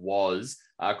half was.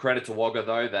 Credit to Wagga,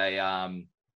 though. They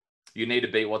you need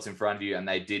to beat what's in front of you, and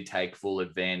they did take full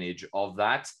advantage of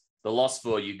that. The loss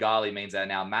for Ugali means they're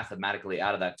now mathematically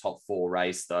out of that top 4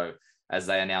 race, though, as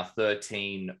they are now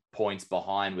 13 points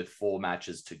behind with 4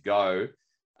 matches to go.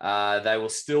 They will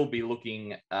still be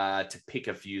looking to pick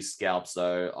a few scalps,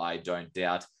 though, I don't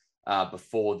doubt,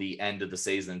 before the end of the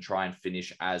season and try and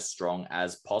finish as strong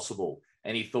as possible.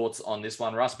 Any thoughts on this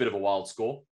one, Russ? Bit of a wild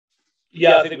score.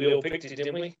 Yeah, I think we all picked it,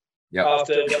 didn't we? Yeah.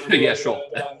 After yeah, sure.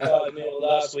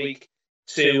 last week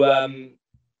to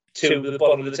the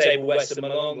bottom of the table, Western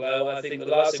Molonglo. I think the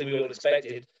last thing we all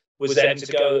expected was them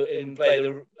to go and play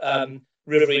the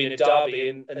Riverina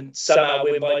Derby and somehow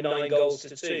win by 9 goals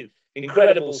to 2.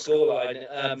 Incredible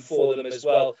scoreline for them as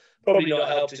well. Probably not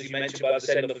helped, as you mentioned, by the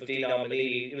send-off of Dean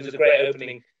Armanini. It was a great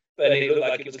opening, but it looked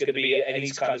like it was going to be any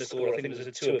kind of score. I think it was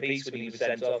a 2 apiece when he was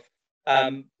sent off.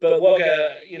 But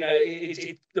Wagga,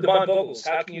 the mind boggles.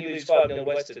 How can you lose 5-0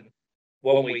 Western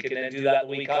one week and then do that the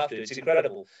week after? It's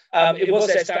incredible. It was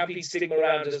their Stampede stigma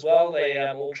round as well. They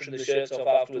auctioned the shirts off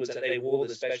afterwards that they wore,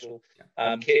 the special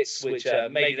kits, which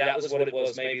maybe that was what it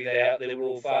was. Maybe they were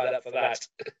all fired up for that.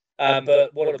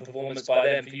 But what a performance by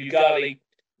them. For Ugali,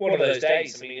 one of those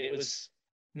days. I mean, it was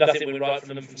nothing went right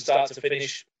from them from start to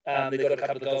finish. They got a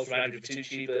couple of goals from Andrew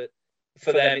Vitucci, but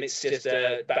for them, it's just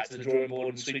back to the drawing board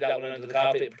and sweep that one under the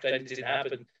carpet and pretend it didn't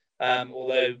happen.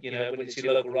 Although, when it's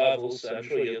your local rivals, I'm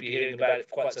sure you'll be hearing about it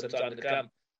for quite some time to come.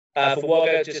 For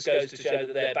Wagga, it just goes to show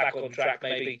that they're back on track,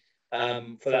 maybe,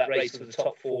 for that race for the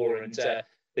top 4. And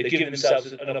they've given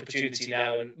themselves an opportunity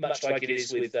now, and much like it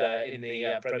is with in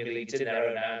the Premier League, it's in their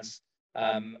own hands.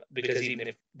 Because even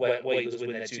if Eagles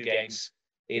win their 2 games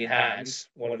in hand,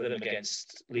 one of them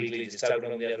against league leaders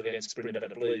Tyrone, the other against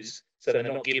Brindisi Blues, so they're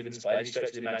not given by any stretch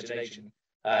of the imagination.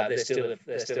 They're still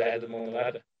ahead of them on the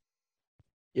ladder.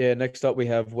 Yeah, next up we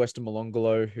have Western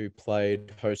Molonglo, who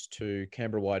played host to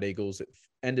Canberra White Eagles. It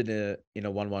ended in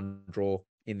a 1-1 draw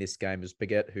in this game as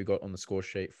Baguette, who got on the score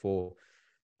sheet for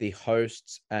the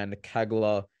hosts, and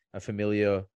Kagler, a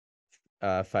familiar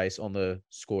face on the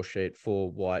score sheet for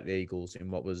White Eagles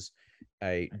in what was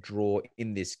a draw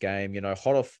in this game.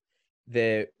 Hot off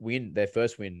their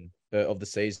first win of the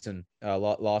season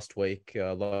last week,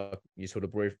 like you sort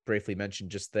of briefly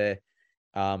mentioned just there.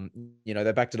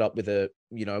 They backed it up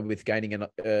with gaining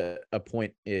a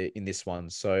point in this one.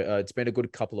 So it's been a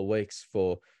good couple of weeks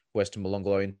for Western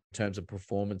Molonglo in terms of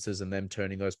performances and them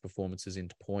turning those performances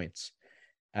into points.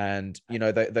 And,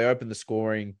 they opened the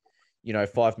scoring,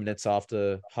 5 minutes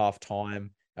after half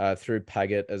time through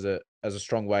Paget as a as a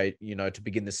strong way, to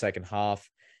begin the second half.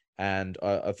 And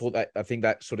I think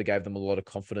that sort of gave them a lot of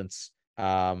confidence.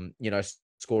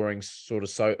 Scoring sort of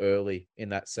so early in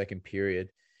that second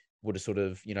period would have sort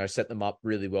of, set them up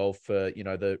really well for,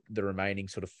 the remaining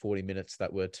sort of 40 minutes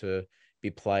that were to be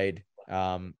played.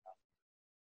 And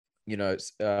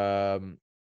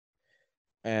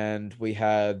we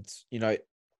had,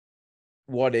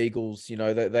 White Eagles,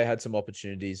 they had some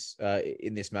opportunities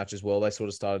in this match as well. They sort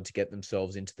of started to get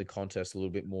themselves into the contest a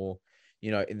little bit more,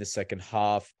 in the second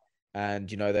half. And,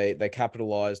 they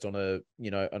capitalized on a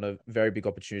very big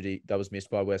opportunity that was missed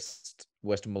by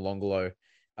Western Molonglo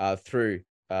through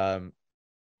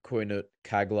Koinut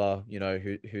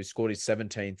Kagla, who scored his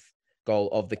 17th goal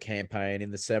of the campaign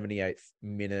in the 78th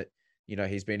minute.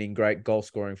 He's been in great goal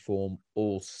scoring form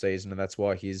all season, and that's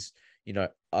why he's,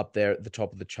 up there at the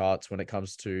top of the charts when it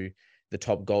comes to the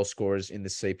top goal scorers in the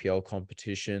CPL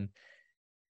competition.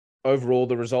 Overall,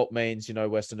 the result means,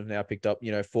 Western have now picked up,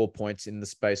 4 points in the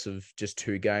space of just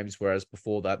 2 games, whereas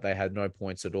before that they had no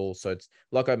points at all. So it's,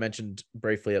 like I mentioned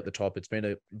briefly at the top, it's been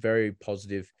a very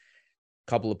positive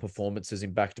couple of performances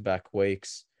in back-to-back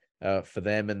weeks for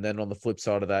them. And then on the flip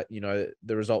side of that,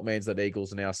 the result means that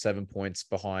Eagles are now 7 points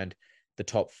behind the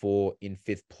top 4 in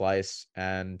 5th place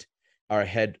and are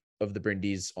ahead of the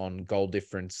Brindis on goal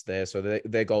difference there. So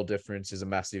their goal difference is a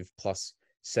massive plus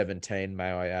 17, may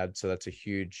I add. So that's a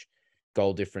huge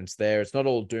goal difference there. It's not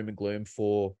all doom and gloom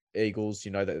for Eagles,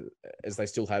 that as they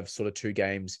still have sort of 2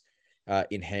 games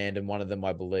in hand, and one of them,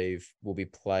 I believe, will be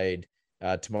played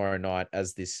tomorrow night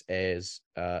as this airs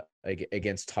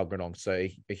against Tuggeranong. So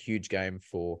a huge game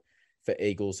for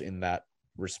Eagles in that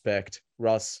respect.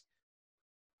 Russ,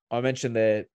 I mentioned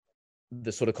there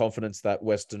the sort of confidence that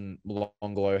Western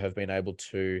Molonglo have been able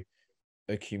to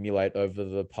accumulate over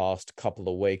the past couple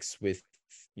of weeks with,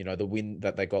 the win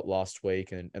that they got last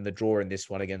week and the draw in this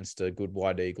one against a good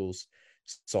White Eagles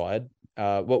side.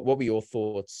 What were your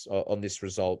thoughts on this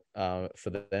result for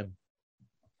them?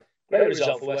 Great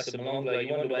result for Western Molonglo.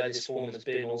 You wonder where this form has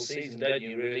been all season, don't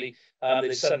you, really?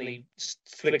 They suddenly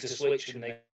flicked a switch and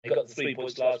they got the 3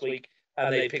 points last week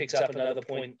and they picked up another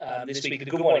point this week, a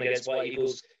good one against White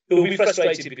Eagles, who will be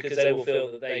frustrated because they will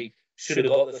feel that they should have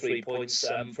got the 3 points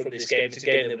from this game. It's a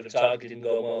game they would have targeted and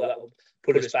gone, well, that will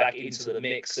put us back into the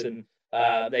mix, and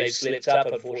they've slipped up,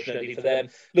 unfortunately for them.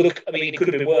 Look, I mean, it could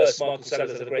have been worse. Michael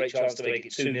Sellers had a great chance to make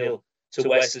it 2-0 to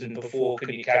Western before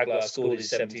Koinut Kagla scored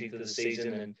his 17th of the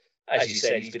season, and as you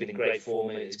said, he's been in great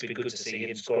form. It's been good to see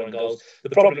him scoring goals. The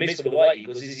problem is for the White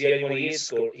Eagles, he's the only one he's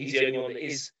the only one that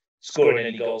is scoring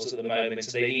any goals at the moment,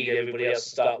 so they need everybody else to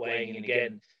start weighing in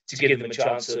again to give them a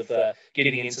chance of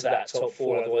getting into that top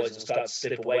 4, otherwise it'll start to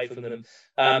slip away from them.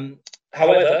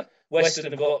 However,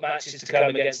 Western have got matches to come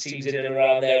against teams in and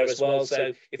around there as well,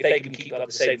 so if they can keep up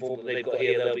the same form that they've got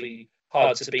here, they'll be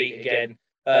hard to beat again.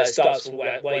 Starts for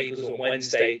White Eagles on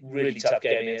Wednesday, really tough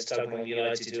game against Tuggeranong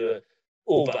United, who are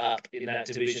all but up in that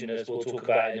division, as we'll talk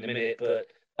about in a minute. But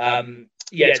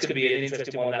it's going to be an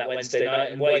interesting one that Wednesday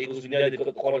night. And White Eagles, we know they've got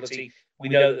the quality. We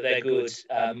know that they're good.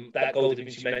 That goal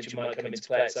difference you mentioned might come into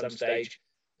play at some stage,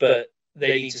 but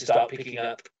they need to start picking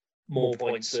up more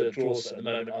points. Draws at the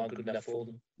moment aren't good enough for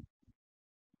them.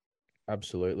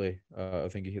 Absolutely. I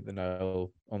think you hit the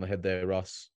nail on the head there,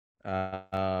 Russ.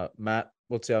 Matt,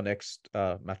 what's our next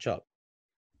matchup?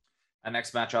 Our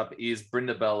next matchup is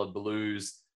Brindabella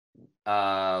Blues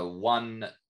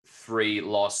 1-3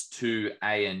 loss to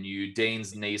ANU.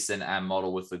 Deans, Neeson and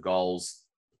Model with the goals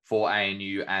for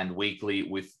ANU, and Weekly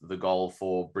with the goal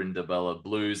for Brindabella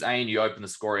Blues. ANU opened the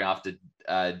scoring after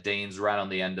Deans ran on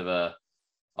the end of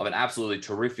an absolutely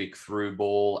terrific through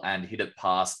ball and hit it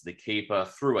past the keeper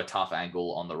through a tough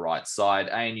angle on the right side.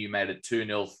 ANU made it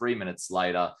 2-0 3 minutes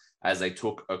later as they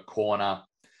took a corner,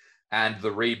 and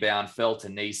the rebound fell to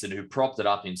Neeson, who propped it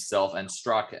up himself and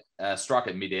struck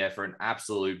at midair for an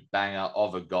absolute banger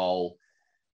of a goal.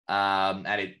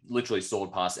 And it literally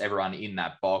soared past everyone in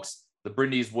that box. The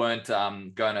Brindis weren't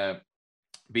going to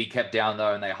be kept down,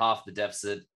 though, and they halved the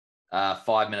deficit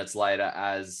 5 minutes later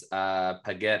as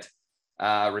Paget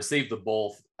received the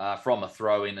ball from a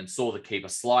throw-in and saw the keeper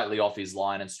slightly off his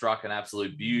line and struck an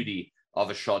absolute beauty of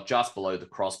a shot just below the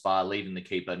crossbar, leaving the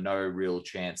keeper no real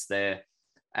chance there.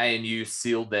 ANU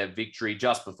sealed their victory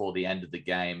just before the end of the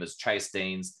game as Chase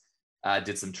Deans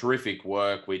did some terrific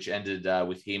work, which ended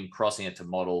with him crossing it to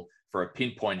Model for a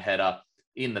pinpoint header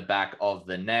in the back of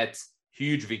the net.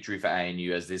 Huge victory for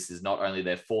ANU, as this is not only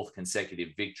their 4th consecutive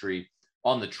victory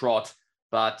on the trot,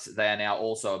 but they are now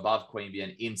also above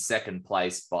Queanbeyan in 2nd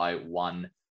place by 1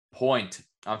 point.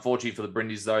 Unfortunately for the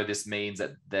Brindis, though, this means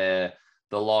that their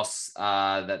the loss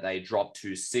that they dropped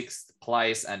to 6th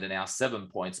place and are now 7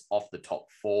 points off the top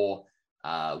 4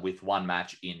 with 1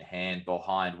 match in hand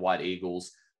behind White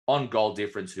Eagles on goal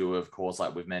difference, who, of course,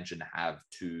 like we've mentioned, have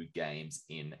 2 games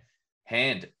in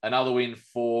hand. Another win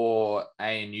for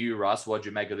ANU, Russ. What do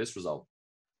you make of this result?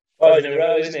 5 in a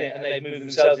row, isn't it? And they've moved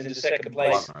themselves into 2nd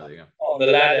place on the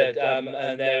ladder,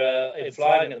 and they're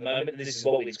flying at the moment. This is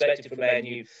what we expected from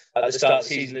ANU at the start of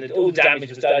the season. All the damage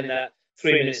was done in that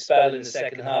 3-minute spell in the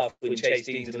second half when Chase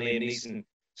Deans and Liam Neeson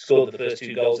scored the first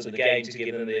 2 goals of the game to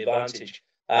give them the advantage.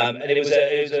 And it was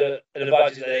an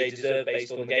advantage that they deserved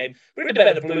based on the game. Really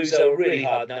better Blues, though, were really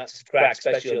hard nuts to crack,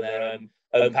 especially on their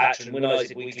own patch. And when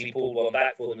Isaac Weekly pulled one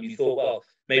back for them, you thought, well,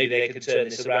 maybe they could turn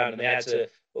this around, and they had to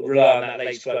rely on that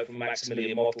late stroke from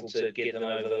Maximilian Mottel to get them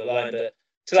over the line. But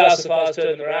Talas Safar's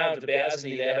turned them around a bit, hasn't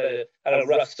he? They had a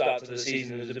rough start to the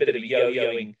season. There was a bit of a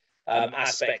yo-yoing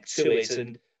aspect to it.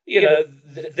 And,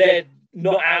 they're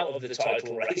not out of the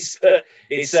title race, but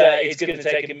it's going to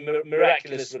take a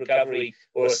miraculous recovery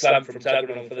or a slump from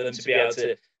Tuggeranong for them to be able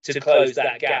to close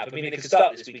that gap. I mean, they could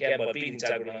start this weekend by beating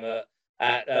Tuggeranong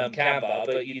at Canberra,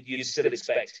 but you'd still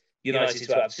expect United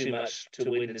to have too much to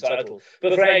win the title.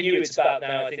 But for ANU, it's about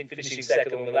now, I think, finishing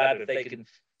second on the ladder. If they can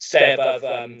stay above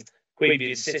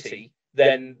Queanbeyan City,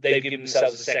 then they've given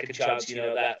themselves a second chance,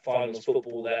 that finals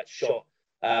football, that shot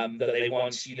that they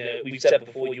want. We've said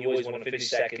before, you always want to finish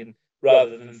second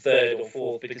rather than third or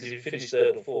fourth, because if you finish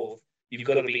third or fourth, you've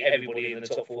got to beat everybody in the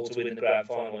top 4 to win the grand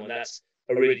final, and that's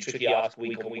a really tricky ask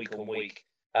week on week on week.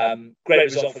 Great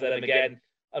result for them again.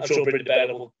 I'm sure Brendan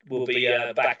Bell will be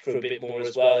back for a bit more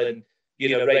as well, and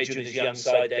Ray Junior's young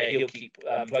side there, he'll keep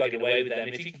plugging away with them.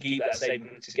 If he can keep that same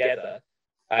group together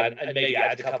and maybe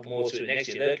add a couple more to it next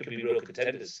year, they could be real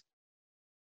contenders.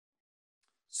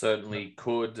 Certainly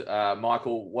could.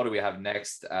 Michael, what do we have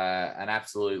next? An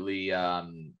absolutely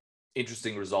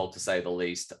interesting result, to say the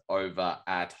least, over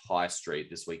at High Street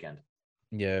this weekend.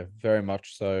 Yeah, very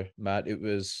much so, Matt. It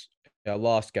was our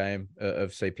last game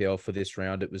of CPL for this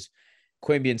round. It was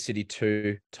Queanbeyan City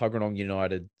 2, Tuggeranong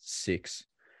United 6.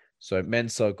 So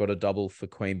Mensa got a double for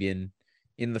Queanbeyan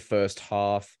in the first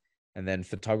half. And then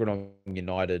for Tuggeranong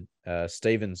United,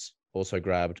 Stevens also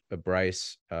grabbed a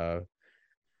brace.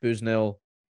 Busnell,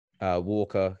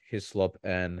 Walker, Hislop,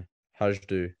 and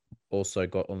Hajdu also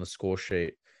got on the score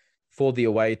sheet. For the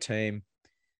away team,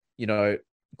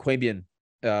 Queanbeyan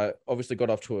obviously got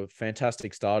off to a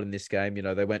fantastic start in this game.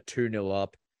 They went 2-0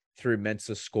 up through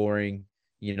Mensa scoring,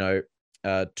 2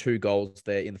 goals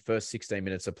there in the first 16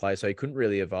 minutes of play. So he couldn't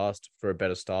really have asked for a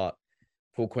better start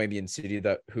for Queanbeyan City,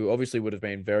 who obviously would have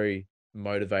been very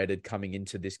motivated coming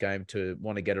into this game to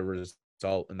want to get a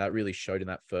result. And that really showed in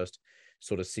that first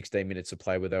sort of 16 minutes of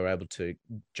play where they were able to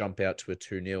jump out to a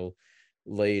 2-0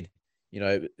 lead.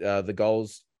 The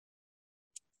goals,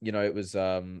 it was,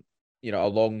 a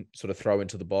long sort of throw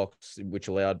into the box, which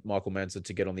allowed Michael Mensa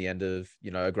to get on the end of,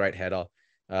 a great header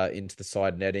into the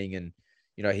side netting. And,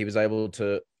 he was able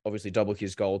to obviously double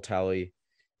his goal tally,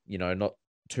 not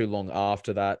too long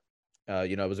after that.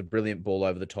 It was a brilliant ball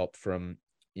over the top from,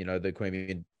 the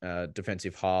Queanbeyan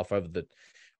defensive half over the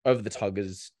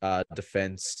Tuggers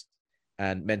defense,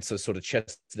 and Mensa sort of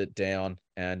chested it down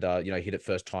and, hit it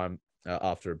first time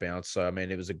after a bounce. So, I mean,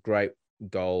 it was a great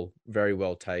goal, very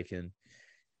well taken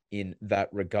in that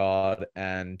regard.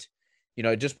 And,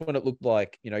 just when it looked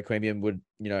like, Queanbeyan would,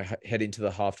 head into the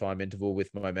halftime interval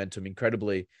with momentum,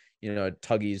 incredibly,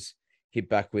 Tuggies hit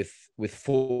back with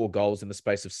 4 goals in the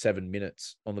space of 7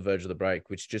 minutes on the verge of the break,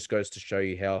 which just goes to show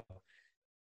you how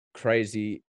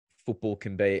crazy football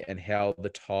can be and how the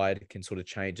tide can sort of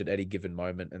change at any given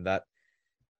moment. And that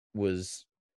was,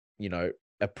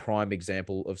 a prime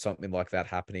example of something like that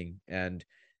happening. And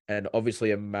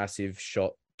obviously a massive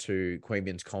shot to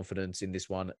Queanbeyan's confidence in this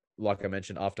one. Like I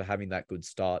mentioned, after having that good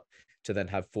start, to then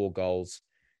have 4 goals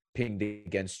pinged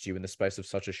against you in the space of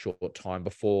such a short time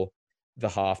before the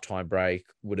halftime break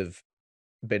would have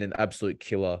been an absolute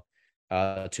killer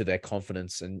to their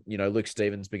confidence. And, Luke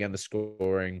Stevens began the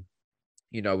scoring,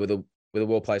 with a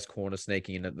well-placed corner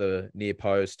sneaking in at the near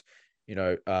post.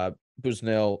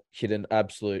 Busnell hit an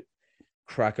absolute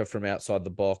cracker from outside the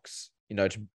box,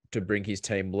 to bring his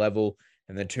team level.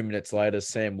 And then 2 minutes later,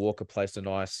 Sam Walker placed a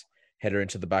nice header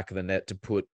into the back of the net to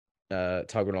put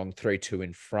Tuggeranong 3-2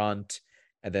 in front.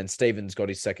 And then Stevens got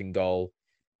his second goal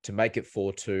to make it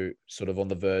 4-2, sort of on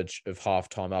the verge of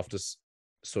halftime after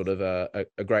sort of a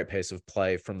great piece of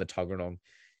play from the Tuggeranong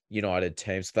United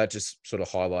team. So that just sort of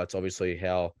highlights, obviously,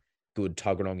 how good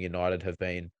Tuggeranong United have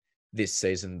been this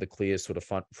season, the clear sort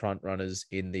of front runners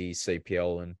in the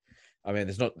CPL. And I mean,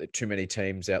 there's not too many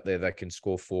teams out there that can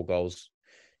score 4 goals,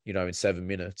 in 7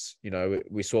 minutes.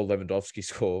 We saw Lewandowski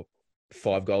score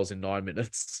 5 goals in 9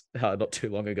 minutes not too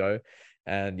long ago.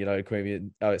 And,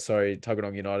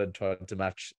 Tuggeranong United tried to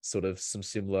match sort of some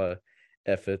similar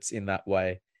efforts in that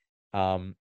way.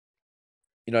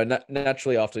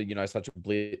 Naturally after, such a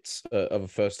blitz of a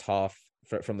first half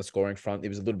from the scoring front, it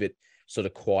was a little bit sort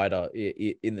of quieter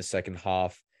in the second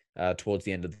half towards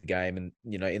the end of the game. And,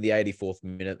 in the 84th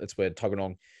minute, that's where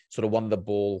Tuggeranong sort of won the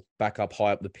ball back up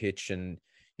high up the pitch. And,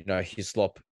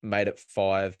 Hislop made it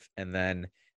 5. And then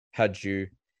Hadju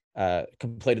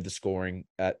completed the scoring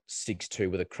at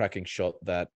 6-2 with a cracking shot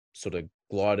that sort of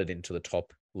glided into the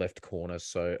top left corner.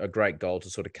 So a great goal to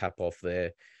sort of cap off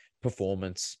their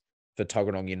performance for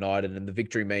Tuggeranong United. And the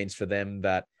victory means for them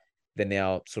that they're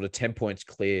now sort of 10 points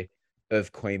clear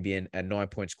of Queanbeyan and 9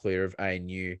 points clear of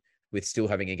ANU, with still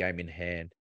having a game in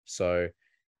hand. So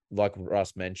like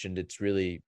Russ mentioned, it's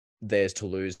really theirs to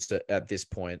lose at this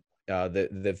point.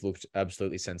 They've looked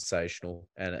absolutely sensational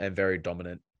and very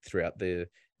dominant throughout the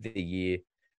year.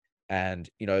 And,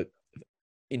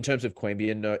 in terms of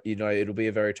Queanbeyan, it'll be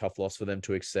a very tough loss for them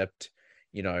to accept,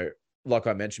 like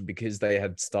I mentioned, because they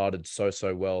had started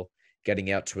so well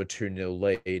getting out to a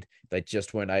 2-0 lead. They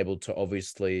just weren't able to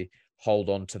obviously hold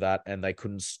on to that, and they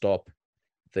couldn't stop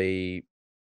the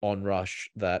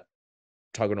onrush that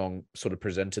Tuggeranong sort of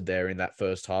presented there in that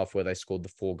first half, where they scored the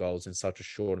 4 goals in such a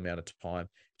short amount of time.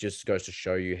 Just goes to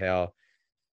show you how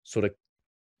sort of,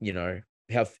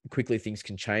 how quickly things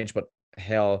can change, but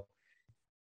how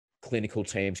clinical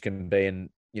teams can be, and,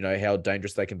 how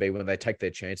dangerous they can be when they take their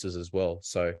chances as well.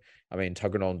 So, I mean,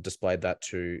 Tuggeranong displayed that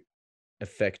to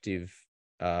effective,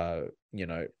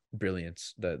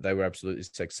 brilliance. That they were absolutely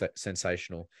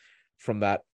sensational from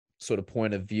that sort of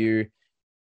point of view.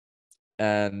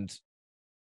 And,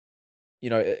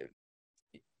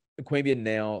 Queanbeyan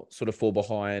now sort of fall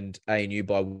behind ANU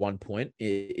by 1 point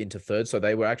into third. So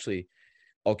they were actually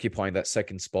occupying that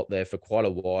second spot there for quite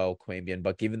a while, Queanbeyan.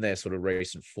 But given their sort of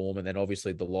recent form, and then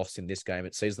obviously the loss in this game,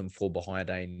 it sees them fall behind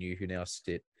ANU, who now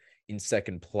sit in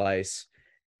second place.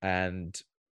 And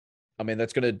I mean,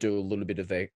 that's going to do a little bit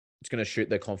of it's going to shoot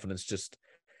their confidence just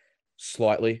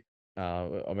slightly.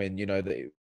 I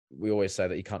mean, we always say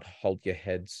that you can't hold your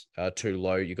heads too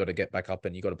low. You got to get back up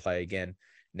and you got to play again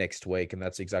next week. And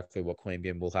that's exactly what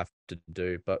Queanbeyan will have to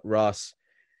do. But Russ,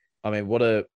 I mean, what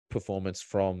a performance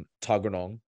from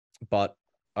Tuggeranong. But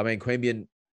I mean, Queanbeyan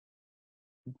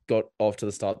got off to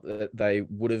the start that they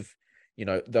would have,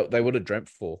 they would have dreamt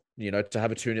for, to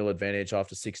have a 2-0 advantage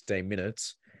after 16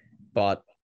 minutes. But,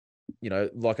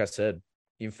 like I said,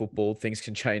 in football, things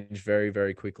can change very,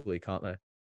 very quickly, can't they?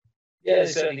 Yeah,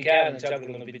 they certainly can. And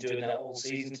Tuggeranong have been doing that all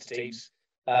season to teams.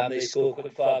 They score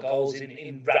quick fire goals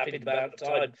in rapid amount of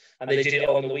time, and they did it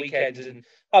on the weekend. And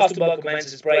after Michael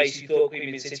Mensah's brace, you thought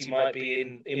Queanbeyan City might be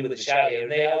in with a shout here,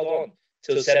 and they held on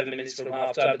till 7 minutes from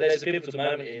half time. But there's a pivotal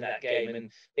moment in that game,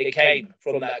 and it came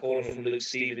from that corner from Luke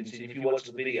Stevens. And if you watch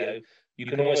the video, you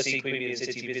can almost see Queanbeyan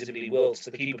City visibly wilt.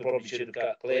 The keeper probably should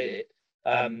have cleared it.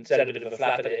 Had a bit of a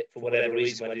flap at it for whatever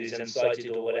reason, whether he's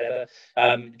unsighted or whatever.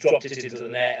 Dropped it into the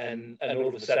net, and all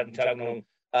of a sudden Tuggeranong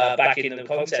back in the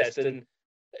contest. And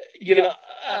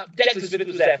Declan Smith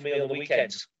was there for me on the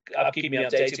weekends, keeping me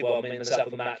updated while I'm in the south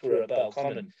of the match for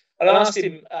Belconnen. And I asked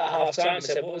him at half time, I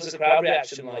said, what was the crowd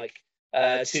reaction like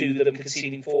to them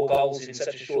conceding 4 goals in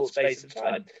such a short space of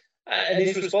time? And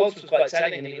his response was quite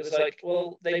telling, and he was like,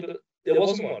 well, there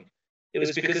wasn't one. It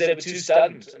was because they were too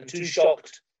stunned and too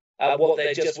shocked at what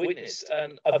they just witnessed.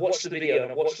 And I've watched the video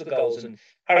and I've watched the goals, and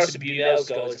Harrison Bunell's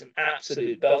goal is an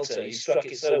absolute belter. He struck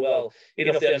it so well in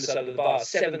off the underside of the bar.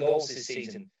 7 goals this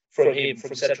season from him,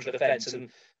 from central defence.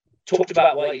 And talked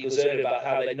about what he was earlier about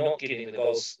how they're not giving the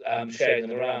goals, sharing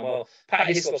them around. Well, Pat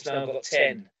Hislop's now got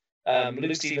 10.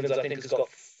 Luke Stevens, I think, has got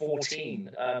 14.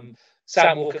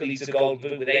 Sam Walker leads the Golden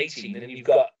Boot with 18. And then you've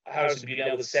got Harrison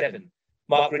Bunell with 7.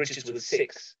 Mark Richards with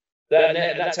 6.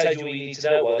 That tells you all you need to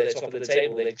know while they're top of the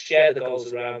table. They share the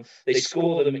goals around. They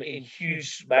score them in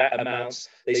huge amounts.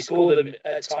 They score them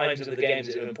at times of the games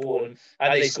that are important,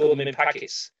 and they score them in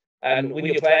packets. And when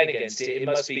you're playing against it,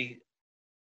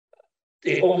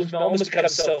 it almost becomes a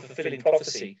self-fulfilling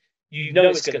prophecy. You know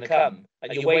it's going to come,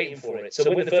 and you're waiting for it. So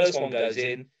when the first one goes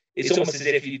in, it's almost as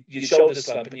if your shoulders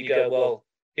slump and you go, well,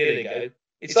 here they go.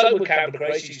 It's like what Cameron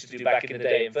Grace used to do back in the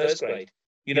day in first grade.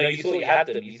 You thought you had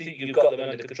them. You think you've got them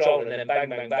under control, and then bang,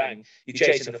 bang, bang, you're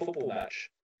chasing a football match.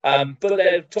 But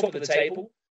they're top of the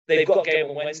table. They've got a game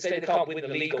on Wednesday. They can't win the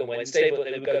league on Wednesday, but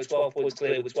they would go 12 points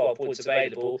clear with 12 points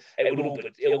available.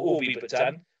 It'll all be but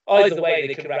done. Either way,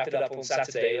 they can wrap it up on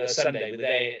Sunday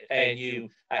with ANU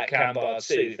at Canberra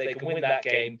too. If they can win that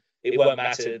game, it won't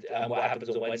matter what happens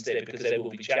on Wednesday because they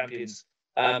will be champions.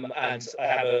 And I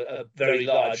have a very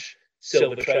large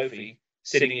silver trophy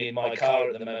sitting in my car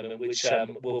at the moment, which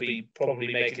will be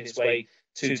probably making its way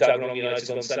to Tuggeranong United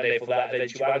on Sunday for that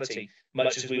eventuality,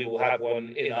 much as we will have one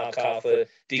in our car for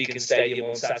Deacon Stadium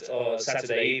on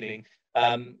Saturday evening,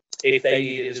 if they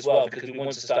need it as well, because we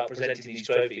want to start presenting these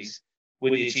trophies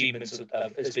with the achievements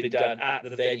that has been done at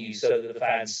the venue so that the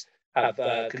fans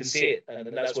can see it,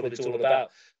 and that's what it's all about.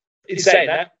 In saying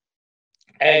that,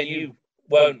 ANU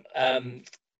won't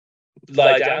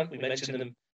lie down. We mentioned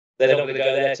them. They're not going to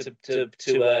go there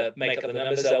to make up the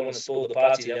numbers. They'll want to support the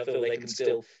party. They'll feel they can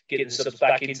still get themselves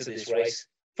back into this race.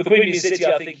 For Queen Mary City,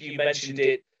 I think you mentioned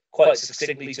it quite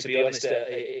succinctly, to be honest,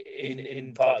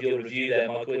 in part of your review there,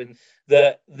 Michael,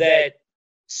 that they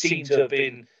seem to have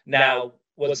been now,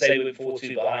 once they went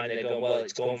 4-2 behind, they're going, well,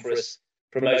 it's gone for us.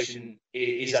 Promotion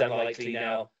is unlikely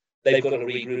now. They've got to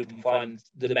regroup and find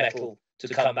the mettle to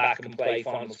come back and play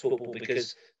finals football,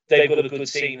 because they've got a good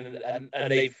team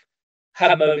and they've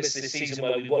had moments this season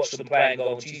where we watched them play and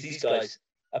go, geez, these guys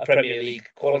are Premier League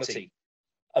quality.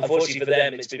 Unfortunately for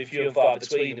them, it's been few and far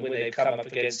between, and when they've come up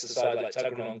against a side like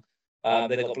Tuggeranong,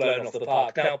 they got blown off the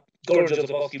park. Now, Goran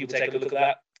Jozefovski will take a look at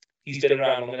that. He's been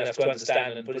around long enough to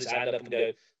understand and put his hand up and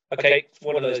go, okay, it's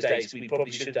one of those days. We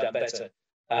probably should have done better.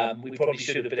 We probably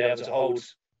should have been able to hold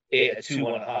it at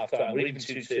 2-1 at half time, or even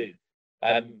 2-2.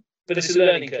 But it's a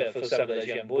learning curve for some of those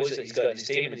young boys that he's got in his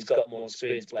team, and he's got more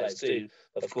experienced players too,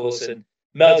 of course, and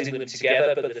melding them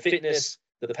together. But the fitness,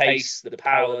 the pace, the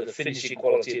power, the finishing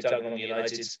quality of Tuggeranong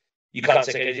United, you can't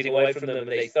take anything away from them.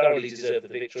 They thoroughly deserve the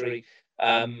victory.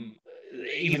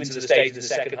 Even to the stage in the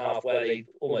second half where they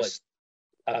almost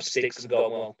up sticks and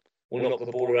gone, well, we'll knock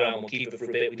the ball around, we'll keep it for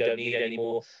a bit, we don't need it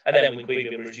anymore. And then when Queen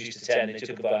were reduced to 10, they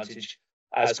took advantage,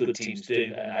 as good teams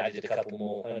do, and added a couple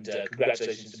more. And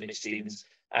congratulations to Mitch Stevens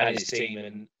and his team,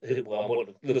 and what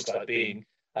looks like being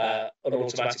an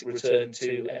automatic return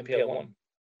to NPL 1.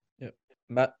 Yeah.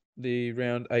 Matt, the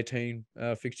round 18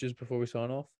 fixtures before we sign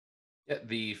off? Yeah,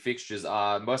 the fixtures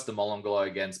are Mosta Molonglo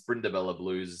against Brindabella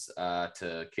Blues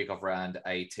to kick off round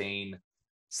 18.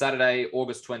 Saturday,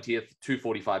 August 20th,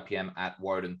 2:45 p.m. at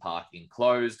Woden Park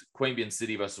Enclosed. Queanbeyan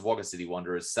City versus Wagga City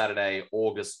Wanderers, Saturday,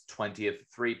 August 20th,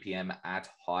 3 p.m. at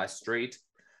High Street.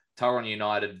 Tuggeranong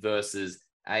United versus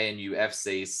ANU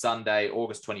FC, Sunday,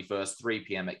 August 21st, 3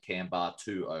 p.m. at Canberra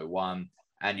 201.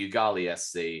 And Ugali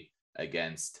SC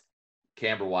against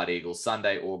Canberra White Eagles,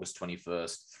 Sunday, August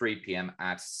 21st, 3 p.m.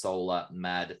 at Solar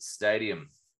Mad Stadium.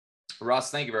 Russ,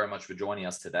 thank you very much for joining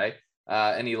us today.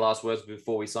 Any last words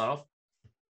before we sign off?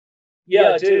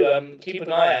 Yeah, I do. Keep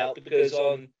an eye out, because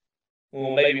on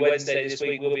maybe Wednesday this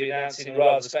week, we'll be announcing a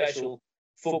rather special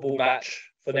football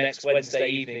match for next Wednesday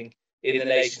evening in the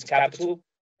nation's capital.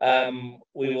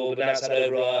 We will announce that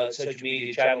over our social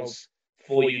media channels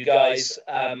for you guys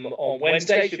on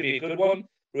Wednesday. Should be a good one.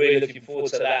 Really looking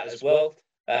forward to that as well.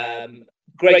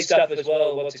 Great stuff as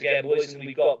well, once again, boys. And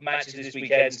we've got matches this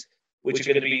weekend which are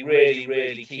going to be really,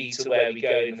 really key to where we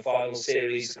go in the final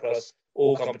series across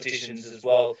all competitions as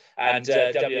well. And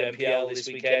WNPL this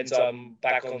weekend, I'm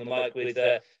back on the mic with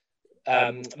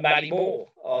Maddie Moore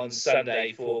on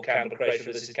Sunday for Canberra Croatia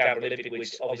versus Canberra Olympic,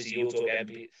 which obviously you'll talk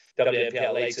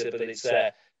WNPL later, but it's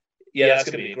that's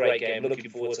going to be a great game. Looking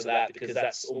forward to that, because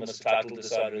that's almost a title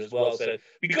decider as well. So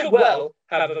we could well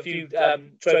have a few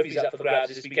trophies up for grabs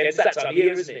this weekend. It's that time of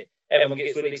year, isn't it? Everyone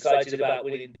gets really excited about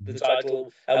winning the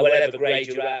title, whatever grade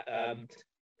you're at.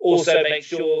 Also, make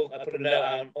sure I put a note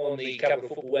out on the Capital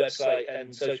Football website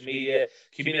and social media,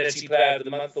 Community Player of the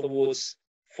Month awards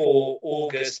for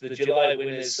August. The July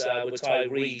winners were Ty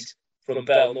Reid from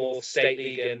Bell North State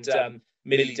League and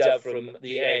Millie Dove from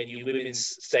the ANU Women's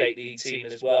State League team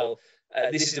as well.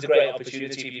 This is a great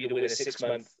opportunity for you to win a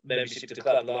 6-month membership to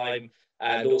Club Lime,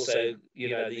 and also,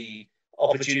 the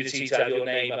opportunity to have your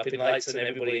name up in lights and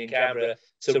everybody in Canberra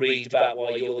to read about why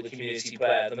you're the Community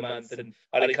Player of the Month. And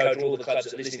I'd encourage all the clubs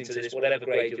that are listening to this, whatever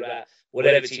grade you're at,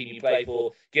 whatever team you play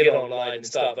for, get online and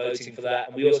start voting for that.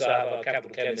 And we also have our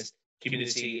Capital Chemist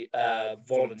Community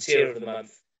Volunteer of the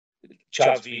Month.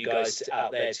 Chance for you guys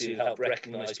out there to help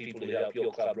recognise people who help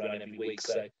your club run every week.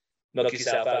 So knock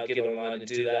yourself out, get online and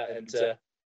do that. And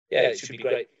it should be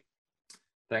great.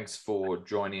 Thanks for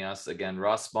joining us again,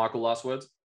 Russ. Michael, last words?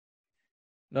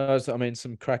 No, I mean,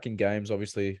 some cracking games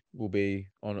obviously will be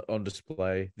on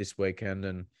display this weekend,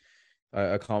 and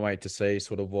I can't wait to see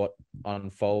sort of what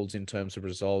unfolds in terms of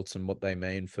results and what they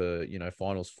mean for,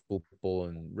 finals football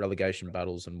and relegation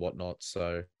battles and whatnot.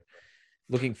 So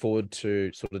looking forward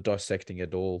to sort of dissecting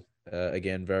it all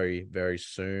again very, very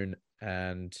soon.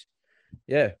 And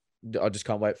I just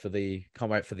can't wait for the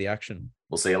action.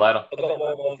 We'll see you later. I've got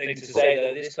one more thing to say,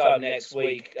 though. This time next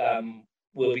week,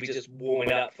 we'll be just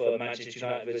warming up for Manchester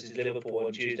United versus Liverpool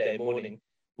on Tuesday morning,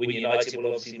 when United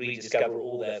will obviously rediscover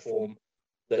all their form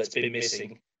that's been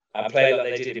missing and play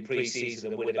like they did in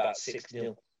pre-season and win about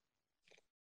 6-0.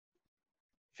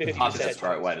 I think that's a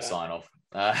great way to sign off.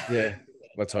 Yeah,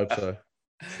 let's hope so.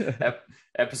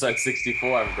 Episode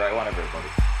 64. Have a great one, everybody.